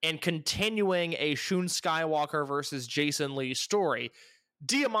and continuing a Shun Skywalker versus Jason Lee story.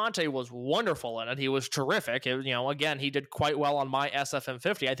 Diamante was wonderful in it. He was terrific. Again, he did quite well on my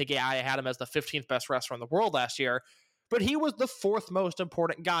SFM50. I think I had him as the 15th best wrestler in the world last year, but he was the 4th most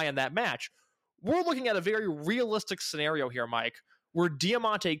important guy in that match. We're looking at a very realistic scenario here, Mike, where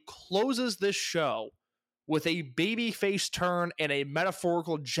Diamante closes this show with a babyface turn and a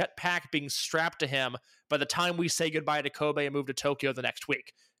metaphorical jetpack being strapped to him by the time we say goodbye to Kobe and move to Tokyo the next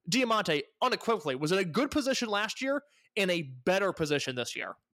week. Diamante unequivocally was in a good position last year, in a better position this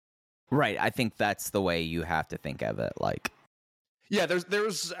year. Right. I think that's the way you have to think of it. Like, yeah,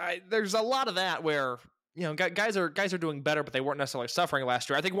 there's a lot of that where, guys are doing better, but they weren't necessarily suffering last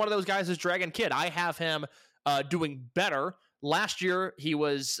year. I think one of those guys is Dragon Kid. I have him doing better. Last year, he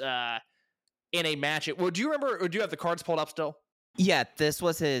was in a match. Do you remember, or do you have the cards pulled up still? Yeah, this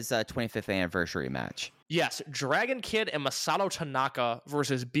was his 25th anniversary match. Yes, Dragon Kid and Masato Tanaka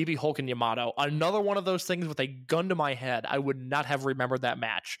versus BB Hulk and Yamato. Another one of those things with a gun to my head. I would not have remembered that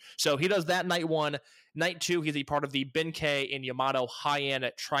match. So he does that night 1. Night 2, he's a part of the Benkei and Yamato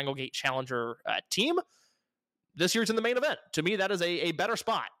high-end Triangle Gate Challenger team. This year's in the main event. To me, that is a better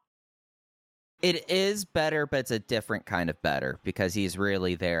spot. It is better, but it's a different kind of better because he's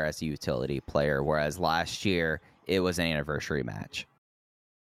really there as a utility player, whereas last year it was an anniversary match.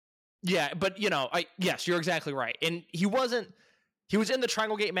 Yeah, but yes, you're exactly right. And he was in the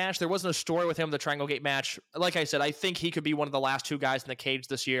Triangle Gate match. There wasn't a story with him in the Triangle Gate match. Like I said, I think he could be one of the last 2 guys in the cage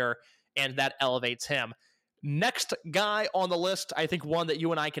this year, and that elevates him. Next guy on the list, I think one that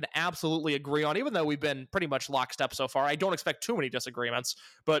you and I can absolutely agree on, even though we've been pretty much lockstep so far. I don't expect too many disagreements,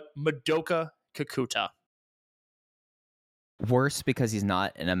 but Madoka Kakuta. Worse because he's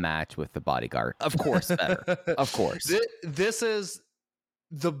not in a match with the Bodyguard. Of course, better. Of course. This is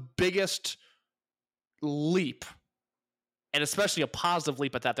the biggest leap, and especially a positive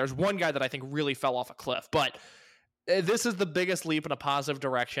leap at that. There's one guy that I think really fell off a cliff, but this is the biggest leap in a positive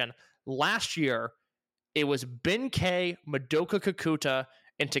direction. Last year, it was Ben K, Madoka Kakuta,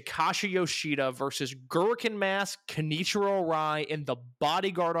 and Takashi Yoshida versus Gurrican Mask, Kenichiro Arai, and the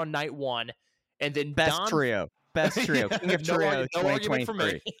Bodyguard on night 1. And then Best trio. King of Trio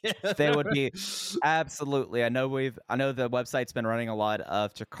 2023. They would be absolutely. I know the website's been running a lot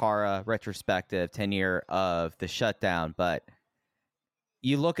of Chikara retrospective 10 year of the shutdown, but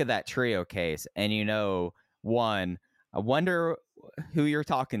you look at that trio case and one, I wonder who you're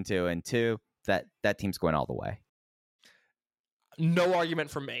talking to, and 2, that team's going all the way. No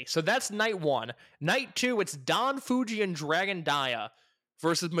argument from me. So that's night 1. Night 2, it's Don Fuji and Dragon Daya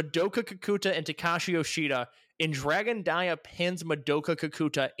versus Madoka Kakuta and Takashi Yoshida, and Dragon Daya pins Madoka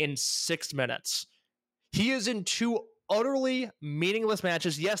Kakuta in 6 minutes. He is in 2 utterly meaningless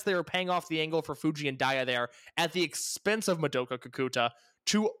matches. Yes, they were paying off the angle for Fuji and Daya there at the expense of Madoka Kakuta.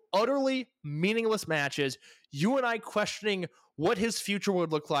 2 utterly meaningless matches. You and I questioning what his future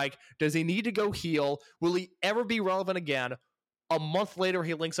would look like. Does he need to go heel? Will he ever be relevant again? A month later,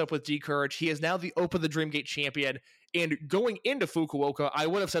 he links up with D-Courage. He is now the Open the Dreamgate champion. And going into Fukuoka, I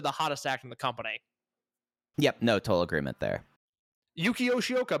would have said the hottest act in the company. Yep, no, total agreement there. Yuki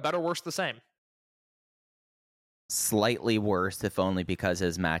Yoshioka, better, worse, the same? Slightly worse, if only because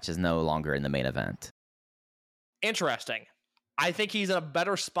his match is no longer in the main event. Interesting. I think he's in a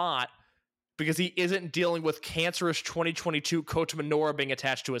better spot because he isn't dealing with cancerous 2022 Kota Minoura being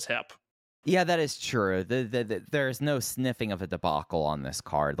attached to his hip. Yeah, that is true. There's no sniffing of a debacle on this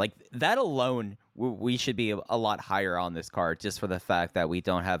card. Like, that alone, we should be a lot higher on this card just for the fact that we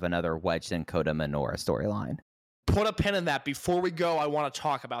don't have another wedged in Kota Minoura storyline. Put a pin in that. Before we go, I want to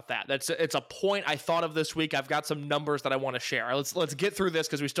talk about that. It's a point I thought of this week. I've got some numbers that I want to share. Let's get through this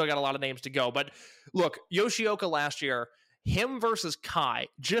because we still got a lot of names to go. But look, Yoshioka last year, him versus Kai,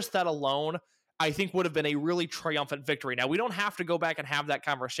 just that alone, I think would have been a really triumphant victory. Now, we don't have to go back and have that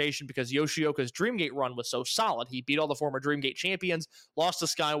conversation because Yoshioka's Dreamgate run was so solid. He beat all the former Dreamgate champions, lost to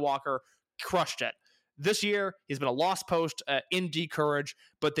Skywalker, crushed it. This year, he's been a lost post in D-Courage,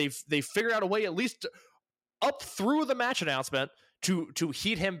 but they've figured out a way, at least up through the match announcement, to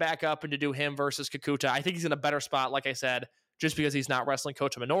heat him back up and to do him versus Kakuta. I think he's in a better spot, like I said, just because he's not wrestling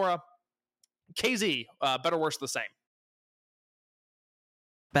Kota Minoura. KZ, better, worse, the same.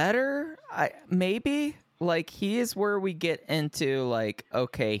 Better, maybe. Like, he is where we get into, like,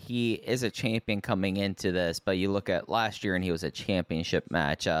 okay, he is a champion coming into this, but you look at last year and he was a championship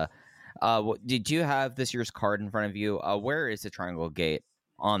match. Did you have this year's card in front of you? Where is the Triangle Gate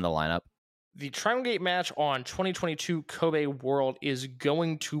on the lineup? The Triangle Gate match on 2022 Kobe World is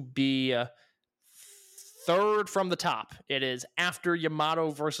going to be 3rd from the top. It is after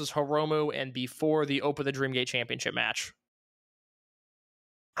Yamato versus Hiromu and before the Open the Dreamgate Championship match.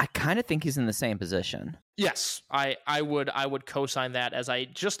 I kind of think he's in the same position. Yes, I would co-sign that, as I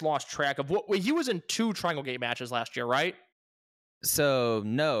just lost track of what he was in 2 Triangle Gate matches last year, right? So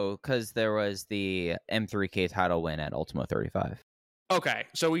no, because there was the M3K title win at Ultimo 35. Okay,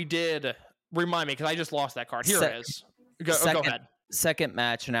 so he did. Remind me, because I just lost that card. Here it is. Go ahead. Second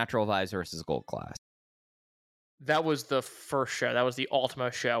match, Natural Vibes versus Gold Class. That was the first show. That was the Ultimo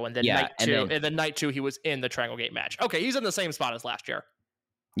show, and then night two, he was in the Triangle Gate match. Okay, he's in the same spot as last year.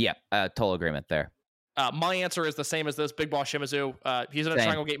 Yeah, total agreement there. My answer is the same as this. Big Boss Shimizu. He's in a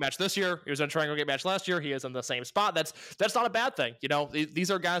Triangle Gate match this year. He was in a Triangle Gate match last year. He is in the same spot. That's not a bad thing. You know, these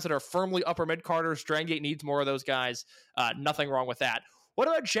are guys that are firmly upper mid carders. Dragon Gate needs more of those guys. Nothing wrong with that. What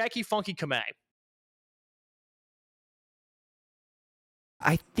about Jackie Funky Kamei?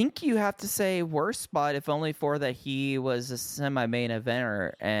 I think you have to say worst spot, if only for that he was a semi-main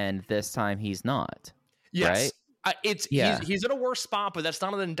eventer, and this time he's not. Yes. Right? He's in a worse spot, but that's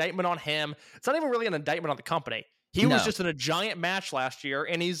not an indictment on him. It's not even really an indictment on the company. He was just in a giant match last year,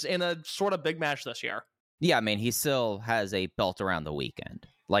 and he's in a sort of big match this year. Yeah, I mean, he still has a belt around the weekend.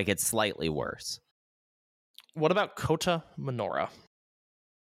 Like, it's slightly worse. What about Kota Minoura?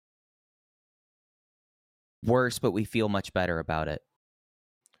 worse, but we feel much better about it.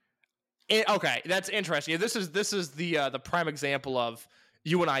 Okay, that's interesting. This is the prime example of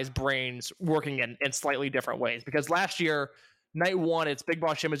you and I's brains working in slightly different ways. Because last year, night one, it's Big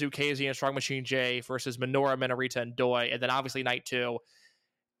Boss Shimizu, KZ, and Strong Machine J versus Minoura, Minorita, and Doi. And then obviously night two,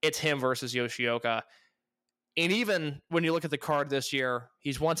 it's him versus Yoshioka. And even when you look at the card this year,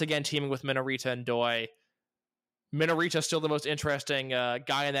 he's once again teaming with Minorita and Doi. Minorita's still the most interesting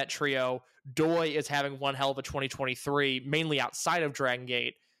guy in that trio. Doi is having one hell of a 2023, mainly outside of Dragon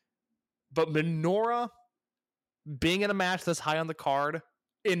Gate. But Minoura being in a match this high on the card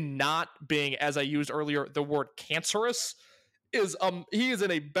and not being, as I used earlier, the word cancerous, is he is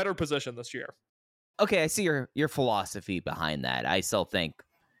in a better position this year. Okay, I see your philosophy behind that. I still think,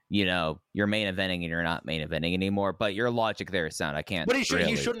 you're main eventing and you're not main eventing anymore, but your logic there is sound. I can't. But he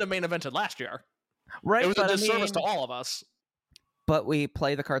shouldn't have main evented last year. Right. It was a disservice to all of us. But we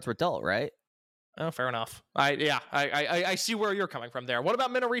play the cards we're dealt, right? Oh, fair enough. I see where you're coming from there. What about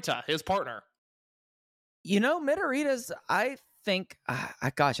Minorita, his partner? Minorita's, I think, I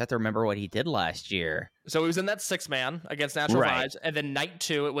have to remember what he did last year. So he was in that 6-man against Natural Vibes, and then night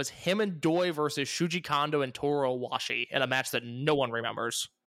two, it was him and Doi versus Shuji Kondo and Toru Owashi in a match that no one remembers.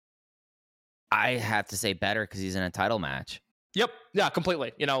 I have to say better because he's in a title match. Yep. Yeah,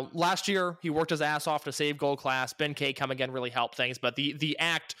 completely. Last year he worked his ass off to save Gold Class. Ben K come again really helped things, but the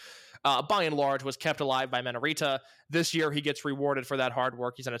act, by and large, was kept alive by Minorita. This year he gets rewarded for that hard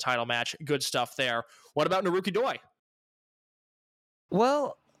work. He's in a title match. Good stuff there. What about Naruki Doi?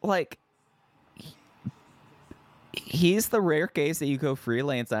 Well, he's the rare case that you go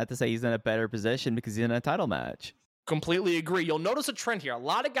freelance, not to say he's in a better position because he's in a title match. Completely agree. You'll notice a trend here. A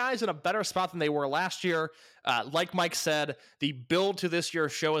lot of guys in a better spot than they were last year. Like Mike said, the build to this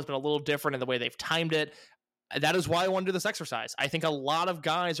year's show has been a little different in the way they've timed it. That is why I want to do this exercise. I think a lot of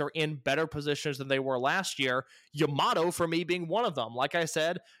guys are in better positions than they were last year. Yamato, for me, being one of them. Like I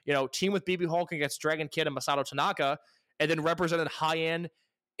said, team with BB Hulk against Dragon Kid and Masato Tanaka, and then represented high-end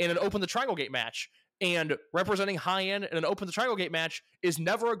in an Open the Triangle Gate match. And representing high-end in an Open the Triangle Gate match is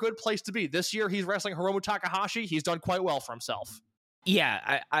never a good place to be. This year, he's wrestling Hiromu Takahashi. He's done quite well for himself.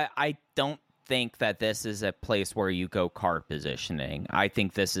 Yeah, I don't think that this is a place where you go card positioning. I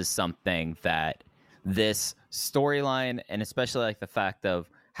think this is something that this storyline, and especially the fact of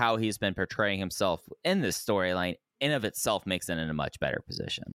how he's been portraying himself in this storyline, in of itself makes it in a much better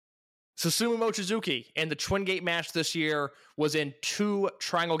position. Susumu Mochizuki in the Twin Gate match this year was in 2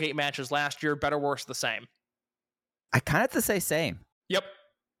 Triangle Gate matches last year. Better, worse, the same. I kind of have to say same. Yep.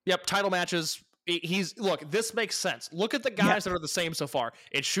 Title matches. Look, this makes sense. Look at the guys that are the same so far.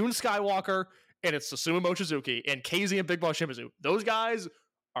 It's Shun Skywalker and it's Susumu Mochizuki and KZ and Big Boss Shimizu. Those guys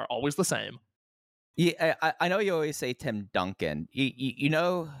are always the same. Yeah, I know you always say Tim Duncan. You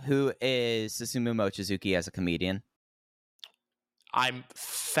know who is Susumu Mochizuki as a comedian? I'm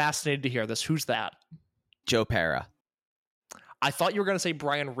fascinated to hear this. Who's that? Joe Pera. I thought you were going to say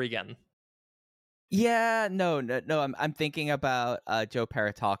Brian Regan. Yeah, no. I'm thinking about Joe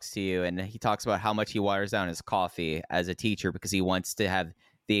Pera talks to you, and he talks about how much he waters down his coffee as a teacher because he wants to have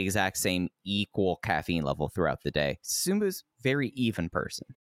the exact same equal caffeine level throughout the day. Susumu's very even person.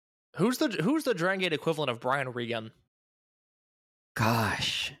 Who's the Dragon Gate equivalent of Brian Regan?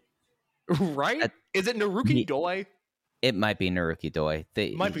 Gosh. Right? Is it Naruki Doi? It might be Naruki Doi.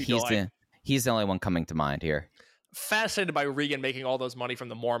 He's the only one coming to mind here. Fascinated by Regan making all those money from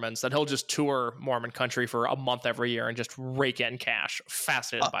the Mormons, that he'll just tour Mormon country for a month every year and just rake in cash.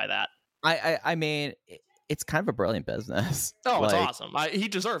 Fascinated by that. I mean, it's kind of a brilliant business. Oh, it's awesome. He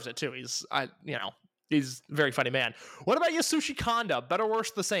deserves it too. He's a very funny man. What about Yasushi Kanda? Better,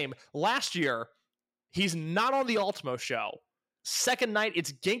 worse, the same. Last year, he's not on the Ultimo show. Second night,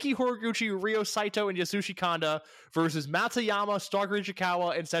 it's Genki Horiguchi, Ryo Saito, and Yasushi Kanda versus Matsuyama, Stalker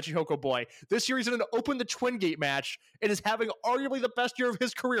Ichikawa, and Sachihoko Boy. This year, he's in an Open the Twin Gate match and is having arguably the best year of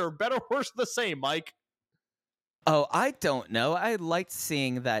his career. Better, worse, the same, Mike. Oh, I don't know. I liked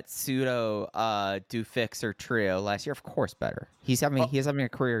seeing that pseudo do fixer trio last year. Of course, better. He's having a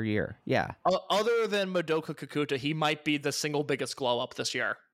career year. Yeah. Other than Madoka Kakuta, he might be the single biggest glow up this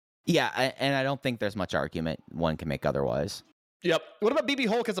year. Yeah, and I don't think there's much argument one can make otherwise. Yep. What about BB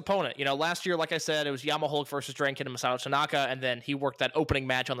Hulk as opponent? Last year, like I said, it was Yama Hulk versus Dragon Kid and Masato Tanaka, and then he worked that opening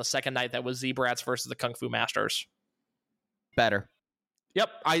match on the second night that was Z-Brats versus the Kung Fu Masters. Better. Yep.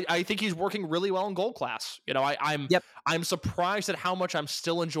 I think he's working really well in Gold Class. I'm surprised at how much I'm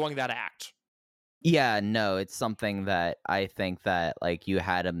still enjoying that act. Yeah, no, it's something that I think that you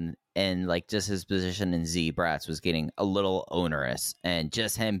had him in just his position in Z-Brats was getting a little onerous, and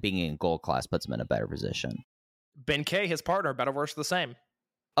just him being in Gold Class puts him in a better position. Ben K, his partner, better, worse, the same.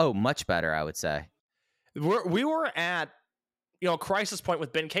 Oh, much better, I would say. We were at, a crisis point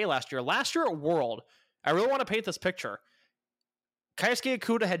with Ben K last year. Last year at World, I really want to paint this picture. Keisuke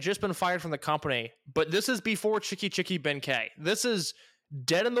Okuda had just been fired from the company, but this is before Chicky Ben K. This is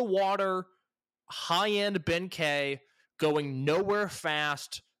dead in the water, high-end Ben K, going nowhere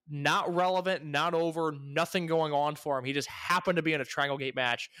fast, not relevant, not over, nothing going on for him. He just happened to be in a Triangle Gate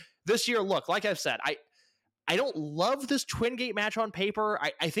match. This year, look, like I've said, I don't love this Twin Gate match on paper.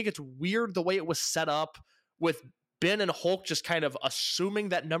 I think it's weird the way it was set up with Ben and Hulk just kind of assuming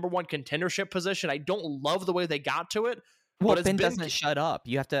that number one contendership position. I don't love the way they got to it. Well, Ben doesn't shut up.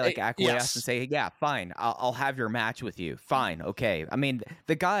 You have to acquiesce and say, yeah, fine, I'll have your match with you. Fine, okay. I mean,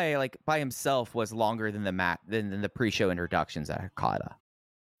 the guy by himself was longer than the pre-show introductions at Okada.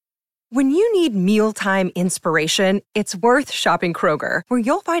 When you need mealtime inspiration, it's worth shopping Kroger, where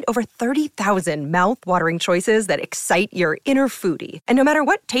you'll find over 30,000 mouth-watering choices that excite your inner foodie. And no matter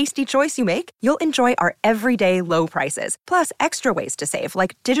what tasty choice you make, you'll enjoy our everyday low prices, plus extra ways to save,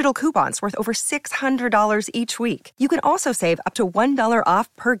 like digital coupons worth over $600 each week. You can also save up to $1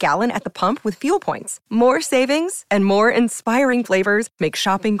 off per gallon at the pump with fuel points. More savings and more inspiring flavors make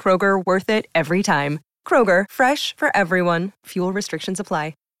shopping Kroger worth it every time. Kroger, fresh for everyone. Fuel restrictions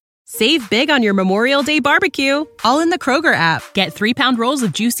apply. Save big on your Memorial Day barbecue, all in the Kroger app. Get 3-pound rolls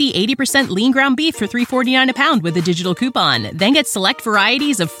of juicy 80% lean ground beef for $3.49 a pound with a digital coupon. Then get select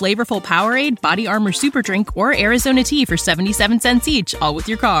varieties of flavorful Powerade, Body Armor Super Drink, or Arizona tea for 77 cents each, all with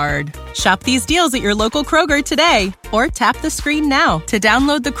your card. Shop these deals at your local Kroger today, or tap the screen now to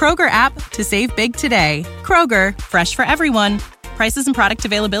download the Kroger app to save big today. Kroger, fresh for everyone. Prices and product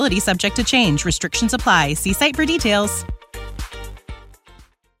availability subject to change. Restrictions apply. See site for details.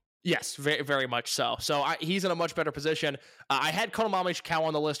 Yes, very, very much so. So he's in a much better position. I had Konami Ishikawa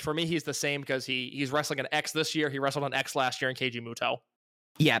on the list. For me, he's the same because he's wrestling an X this year. He wrestled an X last year in Keiji Muto.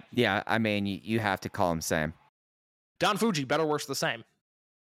 Yeah. I mean, you have to call him same. Don Fuji, better, worse, the same.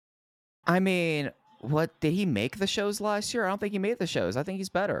 I mean, what did he make the shows last year? I don't think he made the shows. I think he's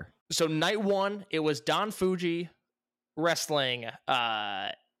better. So night one, it was Don Fuji wrestling.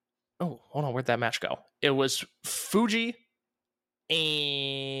 Hold on, where'd that match go? It was Fuji.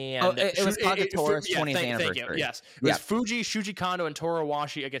 And it was Kagetora's 20th anniversary. Thank you. Yes. It was Fuji, Shuji Kondo, and Toru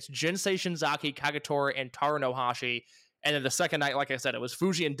Iwashi against Jinsei Shinzaki, Kagetora, and Taruno Hashi. And then the second night, like I said, it was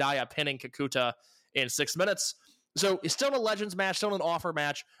Fuji and Daya pinning Kakuta in 6 minutes. So it's still a Legends match, still an offer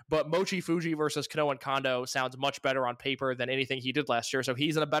match, but Mochi Fuji versus Kano and Kondo sounds much better on paper than anything he did last year. So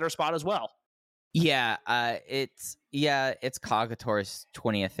he's in a better spot as well. Yeah, it's Kagetora's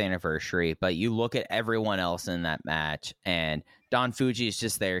 20th anniversary, but you look at everyone else in that match, and Don Fuji is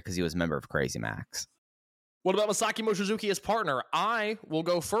just there because he was a member of Crazy Max. What about Masaki Mochizuki as partner? I will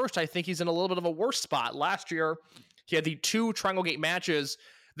go first. I think he's in a little bit of a worse spot. Last year, he had the 2 Triangle Gate matches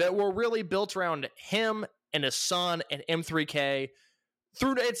that were really built around him and his son and M3K.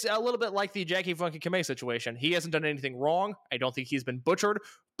 It's a little bit like the Jackie Funky Kamei situation. He hasn't done anything wrong. I don't think he's been butchered,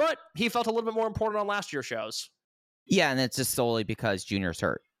 but he felt a little bit more important on last year's shows. Yeah, and it's just solely because Junior's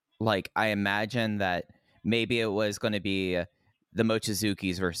hurt. I imagine that maybe it was going to be the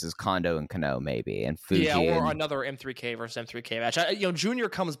Mochizukis versus Kondo and Kano, maybe, and Fuji. Yeah, or another M3K versus M3K match. Junior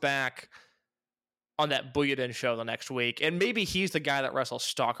comes back on that Buyuden show the next week, and maybe he's the guy that wrestles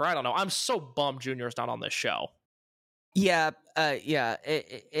Stalker. I don't know. I'm so bummed Junior's not on this show. Yeah,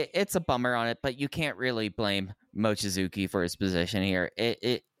 it's a bummer on it, but you can't really blame Mochizuki for his position here.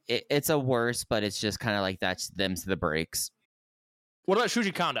 It's a worse, but it's just kind of like that's them's the breaks. What about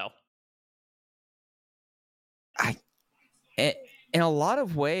Shuji Kondo? In a lot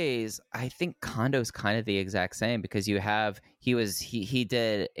of ways, I think Kondo's kind of the exact same because he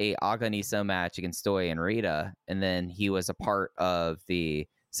did a Aganiso match against Doi and Rita, and then he was a part of the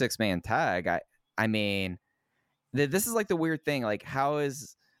 6-man tag. I mean, this is the weird thing. How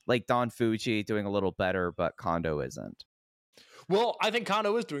is Don Fuji doing a little better, but Kondo isn't? Well, I think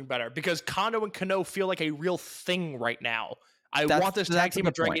Kondo is doing better because Kondo and Kano feel like a real thing right now. I want this tag team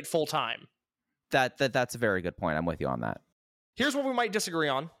to drag it full time. That's a very good point. I'm with you on that. Here's what we might disagree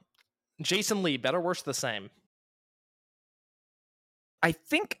on. Jason Lee, better, worse, the same? I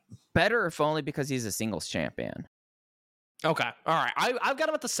think better, if only because he's a singles champion. Okay, all right. I've got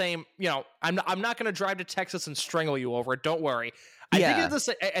him at the same. I'm not going to drive to Texas and strangle you over it. Don't worry. I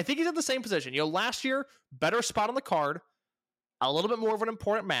think he's in the same position. Last year, better spot on the card, a little bit more of an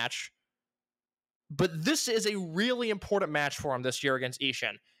important match. But this is a really important match for him this year against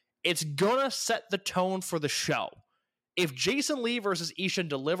Ishin. It's gonna set the tone for the show. If Jason Lee versus Ishin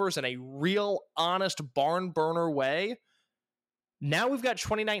delivers in a real, honest, barn burner way, now we've got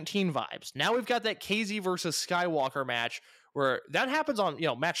 2019 vibes. Now we've got that KZ versus Skywalker match where that happens on,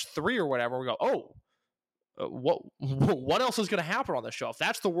 match 3 or whatever. We go, oh, what else is going to happen on this show? If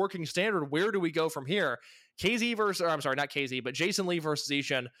that's the working standard, where do we go from here? KZ versus, or I'm sorry, not KZ, but Jason Lee versus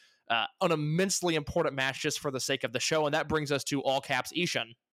Ishin, an immensely important match just for the sake of the show, and that brings us to all caps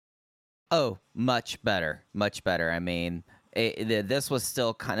Ishin. Oh, much better, much better. I mean, this was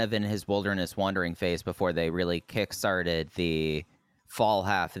still kind of in his wilderness wandering phase before they really kickstarted the fall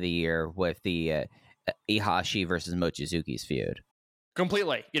half of the year with the Ihashi versus Mochizuki's feud.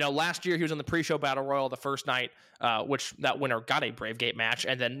 Completely. Last year he was in the pre-show battle royal the first night, which that winner got a Brave Gate match,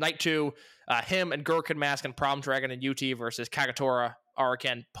 and then night 2, him and Gurkhan Mask and Problem Dragon and UT versus Kagetora,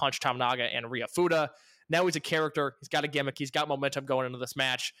 Araken, Punch Tamnaga, and Rhea Fuda. Now he's a character. He's got a gimmick. He's got momentum going into this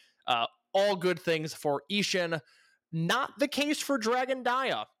match. All good things for Ishin. Not the case for Dragon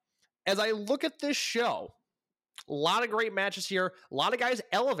Dia. As I look at this show, a lot of great matches here. A lot of guys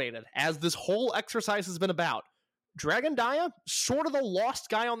elevated, as this whole exercise has been about. Dragon Dia, sort of the lost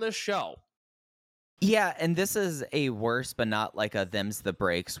guy on this show. Yeah, and this is a worse, but not like a them's the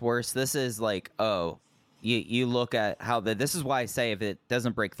breaks worse. This is like, you look at how this is why I say if it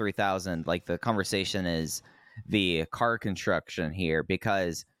doesn't break 3,000, like the conversation is the car construction here,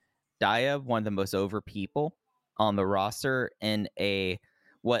 because Dia, one of the most over people on the roster, in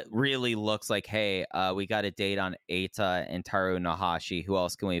what really looks like, hey, we got a date on Eita and Taru Nahashi. Who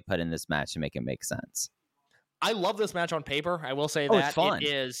else can we put in this match to make it make sense? I love this match on paper. I will say that it's fun. It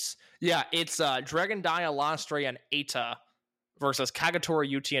is. Yeah, it's Dragon Dia, Lastre, and Eita versus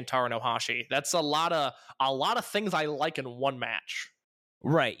Kagetora, UT, and Taru Nahashi. That's a lot of things I like in one match.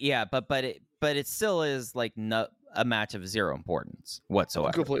 Right. Yeah, but it still is like a match of zero importance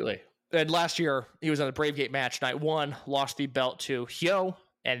whatsoever. Completely. And last year he was in the Brave Gate match. Night 1 lost the belt to Hyo.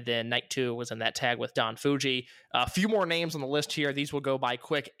 And then night 2 was in that tag with Don Fuji. A few more names on the list here. These will go by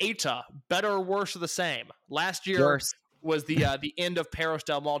quick. Eita, better or worse or the same? Last year was the end of Perros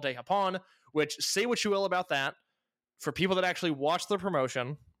del Mal de Japón, which, say what you will about that. For people that actually watch the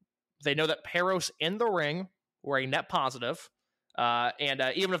promotion, they know that Perros in the ring were a net positive. And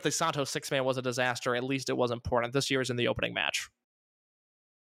even if the Santos 6-man was a disaster, at least it was important. This year is in the opening match.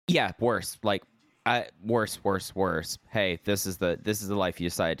 Yeah, worse. Like, worse. Hey, this is the life you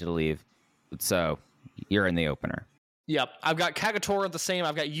decided to leave, so you're in the opener. Yep, I've got Kagetora at the same.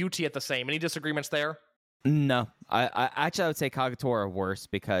 I've got UT at the same. Any disagreements there? No, I actually would say Kagetora worse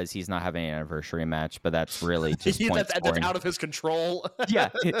because he's not having an anniversary match, but that's really just that's out of his control. yeah,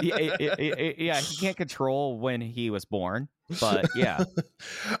 he can't control when he was born, but yeah.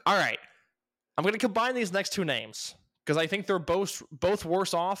 All right, I'm going to combine these next two names, because I think they're both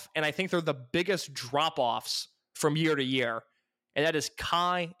worse off, and I think they're the biggest drop-offs from year to year, and that is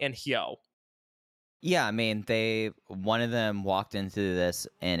Kai and Hyo. Yeah, I mean, one of them walked into this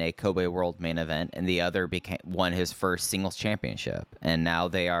in a Kobe World main event, and the other won his first singles championship, and now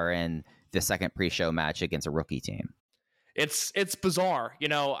they are in the second pre-show match against a rookie team. It's bizarre,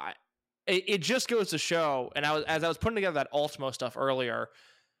 it just goes to show, and as I was putting together that Ultimo stuff earlier,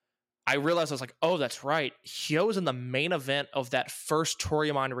 I realized I was like, oh, that's right. Hyo's in the main event of that first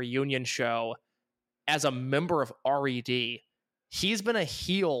Toryumon reunion show as a member of RED. He's been a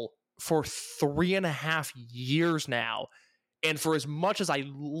heel for 3.5 years now. And for as much as I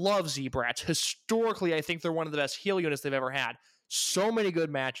love Z-Brats, historically, I think they're one of the best heel units they've ever had. So many good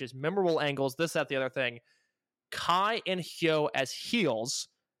matches, memorable angles, this, that, the other thing. Kai and Hyo as heels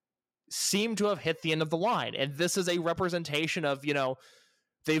seem to have hit the end of the line. And this is a representation of,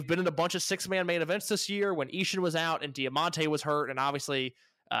 they've been in a bunch of 6-man main events this year when Ishin was out and Diamante was hurt, and obviously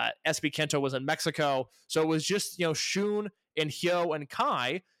SB Kento was in Mexico. So it was just, Shun and Hyo and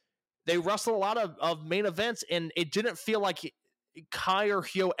Kai. They wrestled a lot of main events, and it didn't feel like Kai or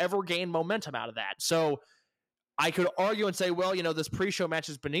Hyo ever gained momentum out of that. So I could argue and say, well, this pre-show match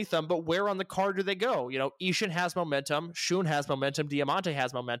is beneath them, but where on the card do they go? Ishin has momentum, Shun has momentum, Diamante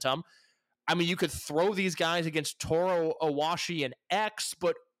has momentum. I mean, you could throw these guys against Toro, Owashi, and X,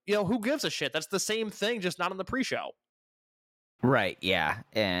 but, who gives a shit? That's the same thing, just not on the pre-show. Right, yeah.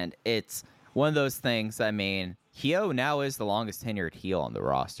 And it's one of those things, I mean, Hyo now is the longest tenured heel on the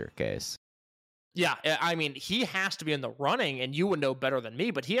roster, Case. Yeah, I mean, he has to be in the running, and you would know better than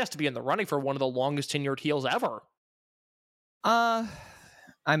me, but he has to be in the running for one of the longest tenured heels ever. I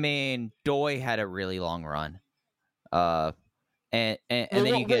mean, Doi had a really long run. And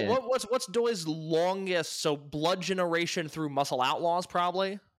then you get what's Doi's longest? So Blood Generation through Muscle Outlaws,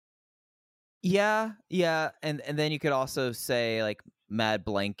 probably. Yeah, and then you could also say like Mad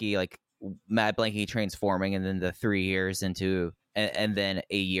Blanky transforming, and then the 3 years into, and then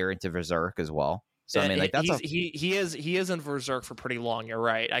a year into Berserk as well. So I mean, like he is in Berserk for pretty long. You're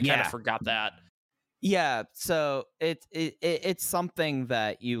right. I kind of forgot that. Yeah, so it's something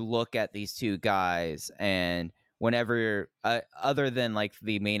that you look at these two guys, and whenever you're, other than like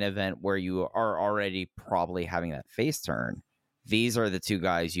the main event where you are already probably having that face turn, these are the two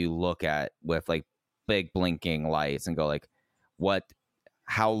guys you look at with like big blinking lights and go like,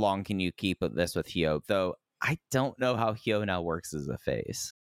 how long can you keep this with Hyo? Though I don't know how Hyo now works as a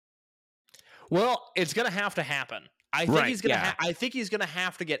face. Well, it's gonna have to happen. I think he's gonna. I think he's gonna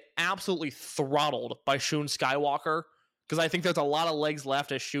have to get absolutely throttled by Shun Skywalker, because I think there's a lot of legs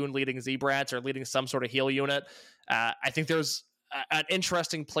left as Shun leading Z-Brats or leading some sort of heel unit. I think there's an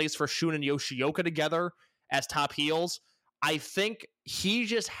interesting place for Shun and Yoshioka together as top heels. I think he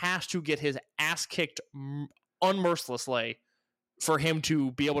just has to get his ass kicked unmercilessly for him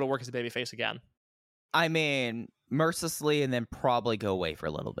to be able to work as a babyface again. I mean, mercilessly, and then probably go away for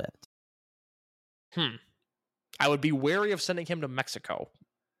a little bit. I would be wary of sending him to Mexico.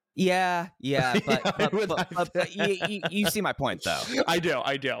 Yeah, but you see my point, though. I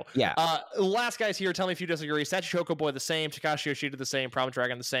do. Yeah. Last guys here, tell me if you disagree. Shoko Boy the same, Takashi Yoshida the same, Promise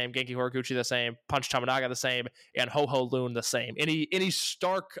Dragon the same, Genki Horiguchi the same, Punch Tamanaga the same, and Ho Ho Loon the same. Any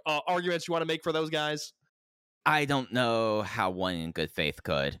stark arguments you want to make for those guys? I don't know how one in good faith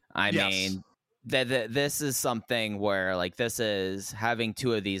could. I mean, this is something where, like, this is having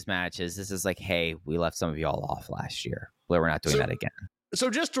two of these matches. This is like, hey, we left some of y'all off last year. We're not doing that again. So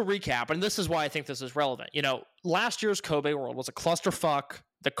just to recap, and this is why I think this is relevant. You know, last year's Kobe World was a clusterfuck.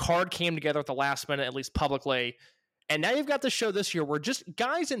 The card came together at the last minute, at least publicly. And now you've got this show this year where just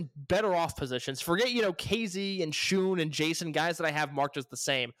guys in better off positions. Forget, KZ and Shun and Jason, guys that I have marked as the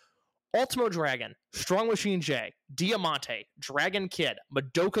same. Ultimo Dragon, Strong Machine J, Diamante, Dragon Kid,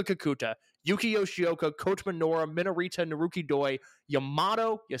 Madoka Kakuta, Yuki Yoshioka, Coach Minoura, Minorita, Naruki Doi,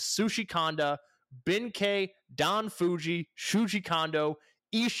 Yamato, Yasushi Kanda, Ben-K, Don Fuji, Shuji Kondo,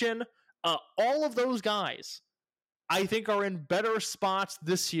 Ishin, all of those guys, I think, are in better spots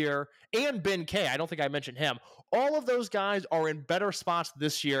this year. And Ben-K, I don't think I mentioned him. All of those guys are in better spots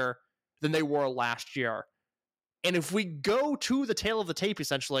this year than they were last year. And if we go to the tail of the tape,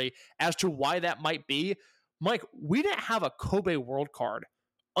 essentially, as to why that might be, Mike, we didn't have a Kobe World card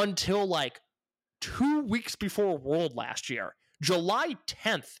until like 2 weeks before World last year. July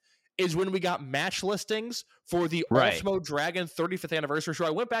 10th is when we got match listings for the Ultimo Dragon 35th anniversary show.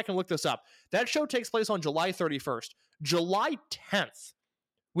 I went back and looked this up. That show takes place on July 31st. July 10th,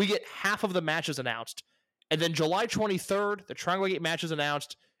 we get half of the matches announced. And then July 23rd, the Triangle Gate matches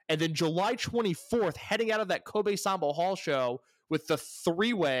announced. And then July 24th, heading out of that Kobe Sambo Hall show with the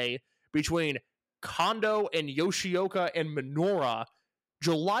three-way between Kondo and Yoshioka and Minoura,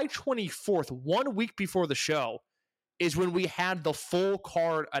 July 24th, 1 week before the show, is when we had the full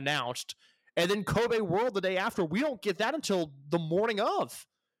card announced. And then Kobe World the day after, we don't get that until the morning of.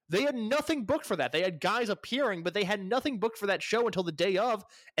 They had nothing booked for that. They had guys appearing, but they had nothing booked for that show until the day of,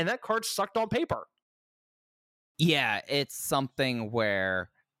 and that card sucked on paper. Yeah, it's something where,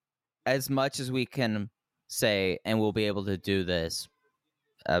 as much as we can say, and we'll be able to do this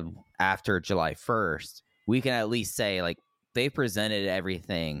after July 1st, we can at least say, like, they presented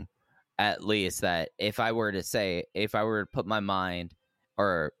everything, at least, that if I were to put my mind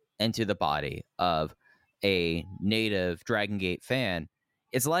or into the body of a native Dragon Gate fan,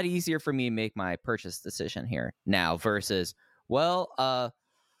 it's a lot easier for me to make my purchase decision here now versus, got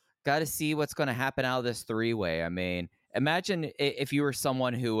to see what's going to happen out of this three-way. I mean, imagine if you were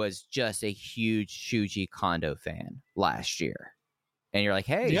someone who was just a huge Shuji Kondo fan last year, and you're like,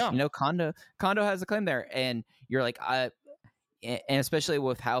 hey, Kondo has a claim there, and you're like, and especially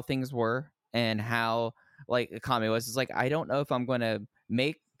with how things were and how like Kami was, it's like, I don't know if I'm going to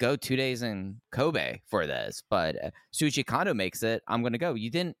go 2 days in Kobe for this, but Shuji Kondo makes it, I'm going to go. You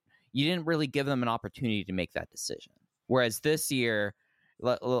didn't really give them an opportunity to make that decision. Whereas this year,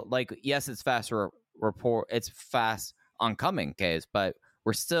 like, yes, it's fast it's fast oncoming case, but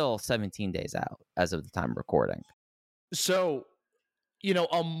we're still 17 days out as of the time of recording. So,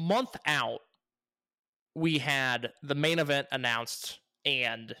 a month out, we had the main event announced,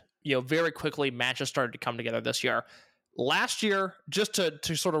 and very quickly matches started to come together this year. Last year, just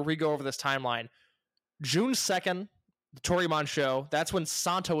to sort of re-go over this timeline, June 2nd, the Toryumon show, that's when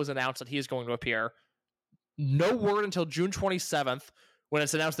Santo was announced that he is going to appear. No word until June 27th, when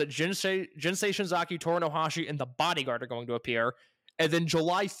it's announced that Jinsei Shinzaki, Toru Nohashi, and the Bodyguard are going to appear. And then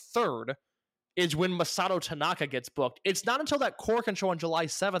July 3rd is when Masato Tanaka gets booked. It's not until that Korakuen show on July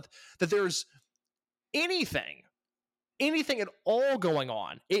 7th that there's anything at all going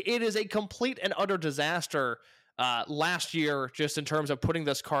on. It is a complete and utter disaster last year, just in terms of putting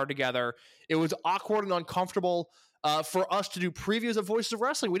this card together. It was awkward and uncomfortable. for us to do previews of Voices of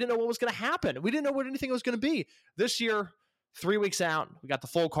Wrestling. We didn't know what was going to happen. We didn't know what anything was going to be. This year, 3 weeks out, we got the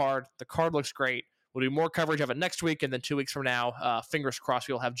full card. The card looks great. We'll do more coverage of it next week, and then 2 weeks from now, fingers crossed,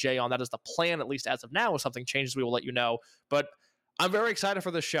 we'll have Jay on. That is the plan, at least as of now. If something changes, we will let you know. But I'm very excited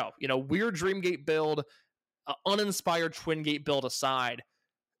for this show. Weird Dreamgate build, uninspired Twin Gate build aside,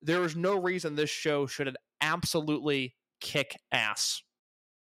 there is no reason this show should absolutely kick ass.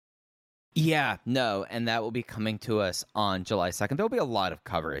 Yeah, no, and that will be coming to us on July 2nd. There'll be a lot of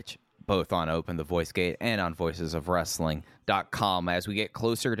coverage, both on Open the Voice Gate and on voicesofwrestling.com as we get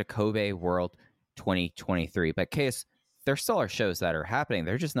closer to Kobe World 2023. But Case, there still are shows that are happening.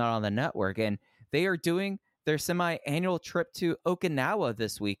 They're just not on the network, and they are doing their semi-annual trip to Okinawa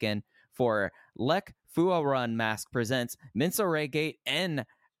this weekend for Lek Fuarun Mask Presents Minso Gate and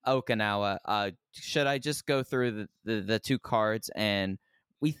Okinawa. Should I just go through the two cards? And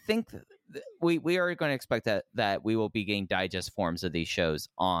we think we are going to expect that we will be getting digest forms of these shows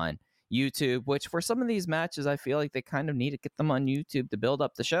on YouTube, which for some of these matches, I feel like they kind of need to get them on YouTube to build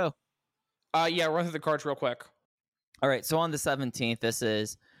up the show. Yeah, run through the cards real quick. All right, so on the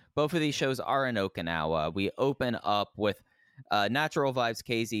 17th, both of these shows are in Okinawa. We open up with Natural Vibes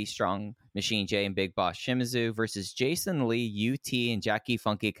KZ, Strong Machine J, and Big Boss Shimizu versus Jason Lee, UT, and Jackie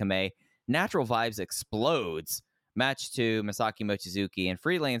Funky Kamei. Natural Vibes explodes. Match 2, Masaki Mochizuki and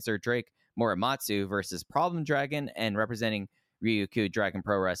Freelancer Drake Morimatsu versus Problem Dragon and representing Ryukyu Dragon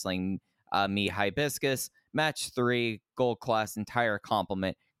Pro Wrestling, Mi Hibiscus. Match 3, Gold Class Entire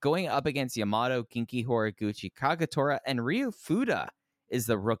Complement, going up against Yamato, Genki Horiguchi, Kagetora, and Ryu Fuda is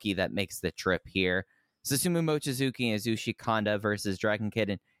the rookie that makes the trip here. Susumu Mochizuki and Azushi Kanda versus Dragon Kid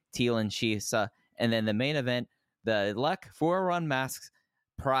and Teelan Shisa. And then the main event, the Lek Fuarun Masks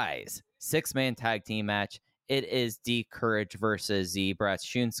Prize 6-man tag team match. It is D Courage versus Z-Brats,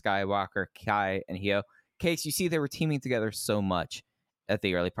 Shun Skywalker, Kai, and Hyo. Case, you see they were teaming together so much at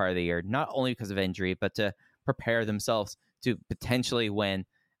the early part of the year, not only because of injury, but to prepare themselves to potentially win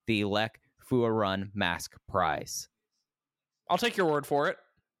the Lek Fuarun Mask Prize. I'll take your word for it.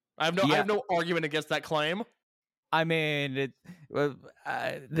 I have no argument against that claim. I mean,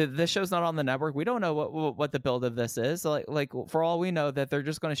 the show's not on the network. We don't know what the build of this is. Like for all we know, that they're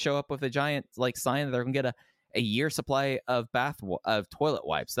just going to show up with a giant sign that they're going to get a year supply of toilet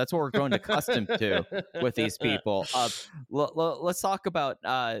wipes. That's what we're growing accustomed to with these people. Let's talk about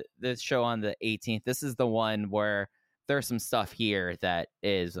this show on the 18th. This is the one where there's some stuff here that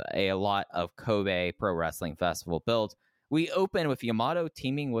is a lot of Kobe Pro Wrestling Festival build. We open with Yamato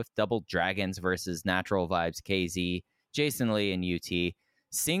teaming with Double Dragons versus Natural Vibes KZ, Jason Lee and UT.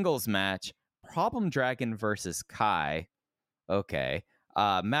 Singles match, Problem Dragon versus Kai. Okay.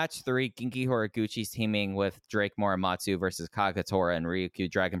 Match 3, Genki Horiguchi's teaming with Drake Morimatsu versus Kagetora and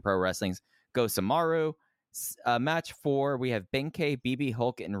Ryukyu Dragon Pro Wrestling's Go Samaru. Match 4, we have Benkei, BB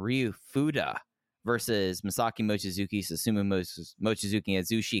Hulk, and Ryu Fuda versus Masaki Mochizuki, Susumu Mochizuki, and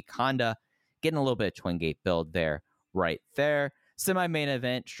Azushi Kanda. Getting a little bit of Twin Gate build there. Right there. Semi-main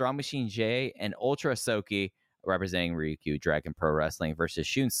event, Strong Machine J and Ultra Soki representing Ryukyu Dragon Pro Wrestling versus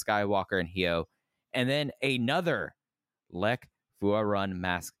Shun Skywalker and Hyo. And then another Lek Fuarun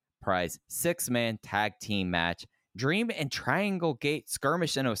Mask Prize 6-man tag team match. Dream and Triangle Gate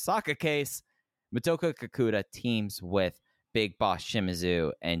skirmish in Osaka Case. Motoko Kakuta teams with Big Boss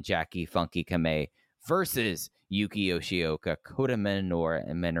Shimizu and Jackie Funky Kamei versus Yuki Yoshioka, Kota Minoura,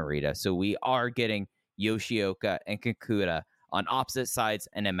 and Minorita. So we are getting Yoshioka and Kakuta on opposite sides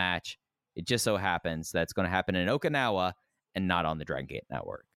in a match. It just so happens that's going to happen in Okinawa and not on the Dragon Gate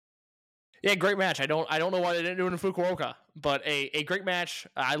Network. Yeah, great match. I don't know why they didn't do it in Fukuoka, but a great match.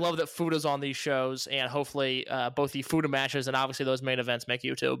 I love that Fuda's on these shows, and hopefully both the Fuda matches and obviously those main events make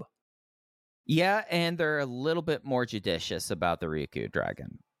YouTube. Yeah, and they're a little bit more judicious about the Ryukyu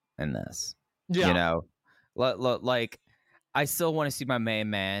Dragon in this. Yeah. You know, like I still want to see my main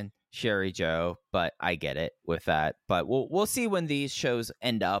man Sherry Joe, but I get it with that. But we'll see when these shows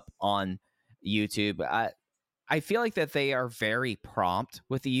end up on YouTube. I feel like that they are very prompt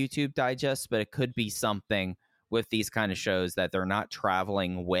with the YouTube digest, but it could be something with these kind of shows that they're not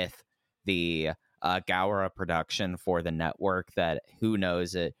traveling with the Gawara production for the network, that who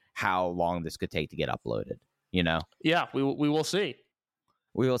knows how long this could take to get uploaded, you know? Yeah, we will see.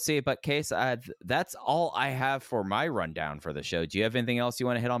 We will see. But Case, that's all I have for my rundown for the show. Do you have anything else you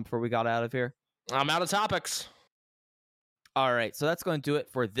want to hit on before we got out of here? I'm out of topics. All right, so that's going to do it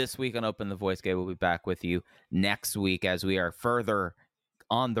for this week on Open the Voice Gate. We'll be back with you next week as we are further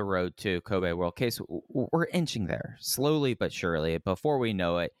on the road to Kobe World. Case, we're inching there, slowly but surely. Before we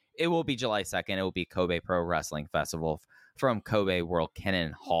know it, it will be July 2nd. It will be Kobe Pro Wrestling Festival from Kobe World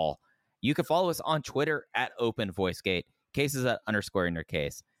Kenan Hall. You can follow us on Twitter at OpenVoiceGate. Case is at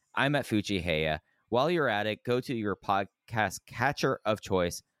 _InnerCase. I'm at Fujiheya. While you're at it, go to your podcast catcher of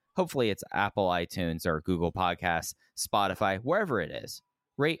choice. Hopefully it's Apple iTunes or Google Podcasts, Spotify, wherever it is.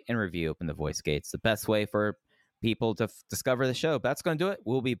 Rate and review Open the Voice Gate. It's the best way for people to discover the show. That's going to do it.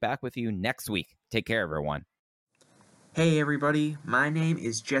 We'll be back with you next week. Take care, everyone. Hey everybody, my name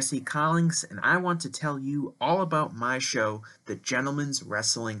is Jesse Collins, and I want to tell you all about my show, The Gentleman's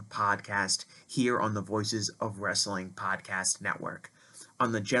Wrestling Podcast, here on the Voices of Wrestling Podcast Network.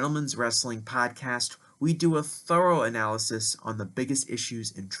 On the Gentleman's Wrestling Podcast, we do a thorough analysis on the biggest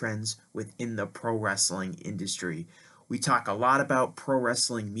issues and trends within the pro wrestling industry. We talk a lot about pro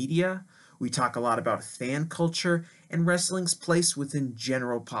wrestling media, we talk a lot about fan culture and wrestling's place within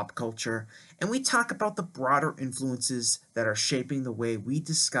general pop culture, and we talk about the broader influences that are shaping the way we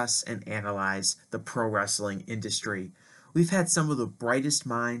discuss and analyze the pro wrestling industry. We've had some of the brightest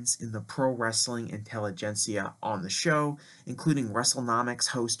minds in the pro wrestling intelligentsia on the show, including WrestleNomics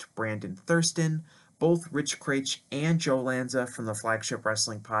host Brandon Thurston, both Rich Craich and Joe Lanza from the Flagship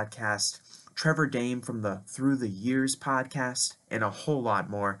Wrestling Podcast, Trevor Dame from the Through the Years podcast, and a whole lot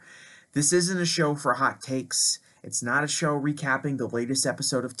more. This isn't a show for hot takes. It's not a show recapping the latest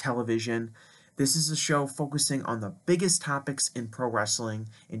episode of television. This is a show focusing on the biggest topics in pro wrestling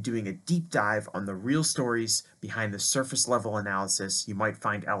and doing a deep dive on the real stories behind the surface level analysis you might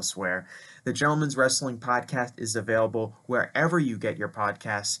find elsewhere. The Gentleman's Wrestling Podcast is available wherever you get your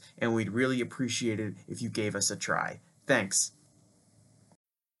podcasts, and we'd really appreciate it if you gave us a try. Thanks.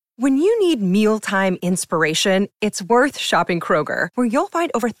 When you need mealtime inspiration, it's worth shopping Kroger, where you'll find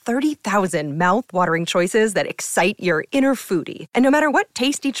over 30,000 mouth-watering choices that excite your inner foodie. And no matter what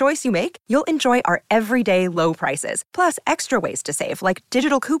tasty choice you make, you'll enjoy our everyday low prices, plus extra ways to save, like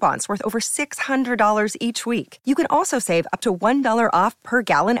digital coupons worth over $600 each week. You can also save up to $1 off per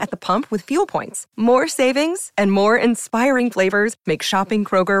gallon at the pump with fuel points. More savings and more inspiring flavors make shopping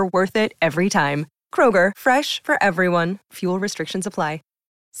Kroger worth it every time. Kroger, fresh for everyone. Fuel restrictions apply.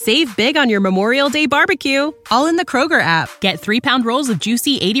 Save big on your Memorial Day barbecue, all in the Kroger app. Get 3-pound rolls of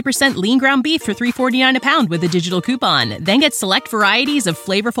juicy 80% lean ground beef for $3.49 a pound with a digital coupon. Then get select varieties of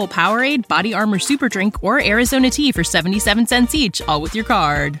flavorful Powerade, Body Armor Super Drink, or Arizona tea for 77 cents each, all with your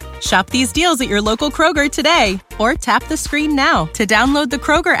card. Shop these deals at your local Kroger today, or tap the screen now to download the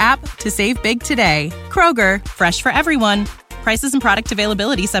Kroger app to save big today. Kroger, fresh for everyone. Prices and product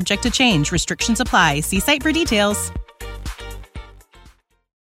availability subject to change. Restrictions apply. See site for details.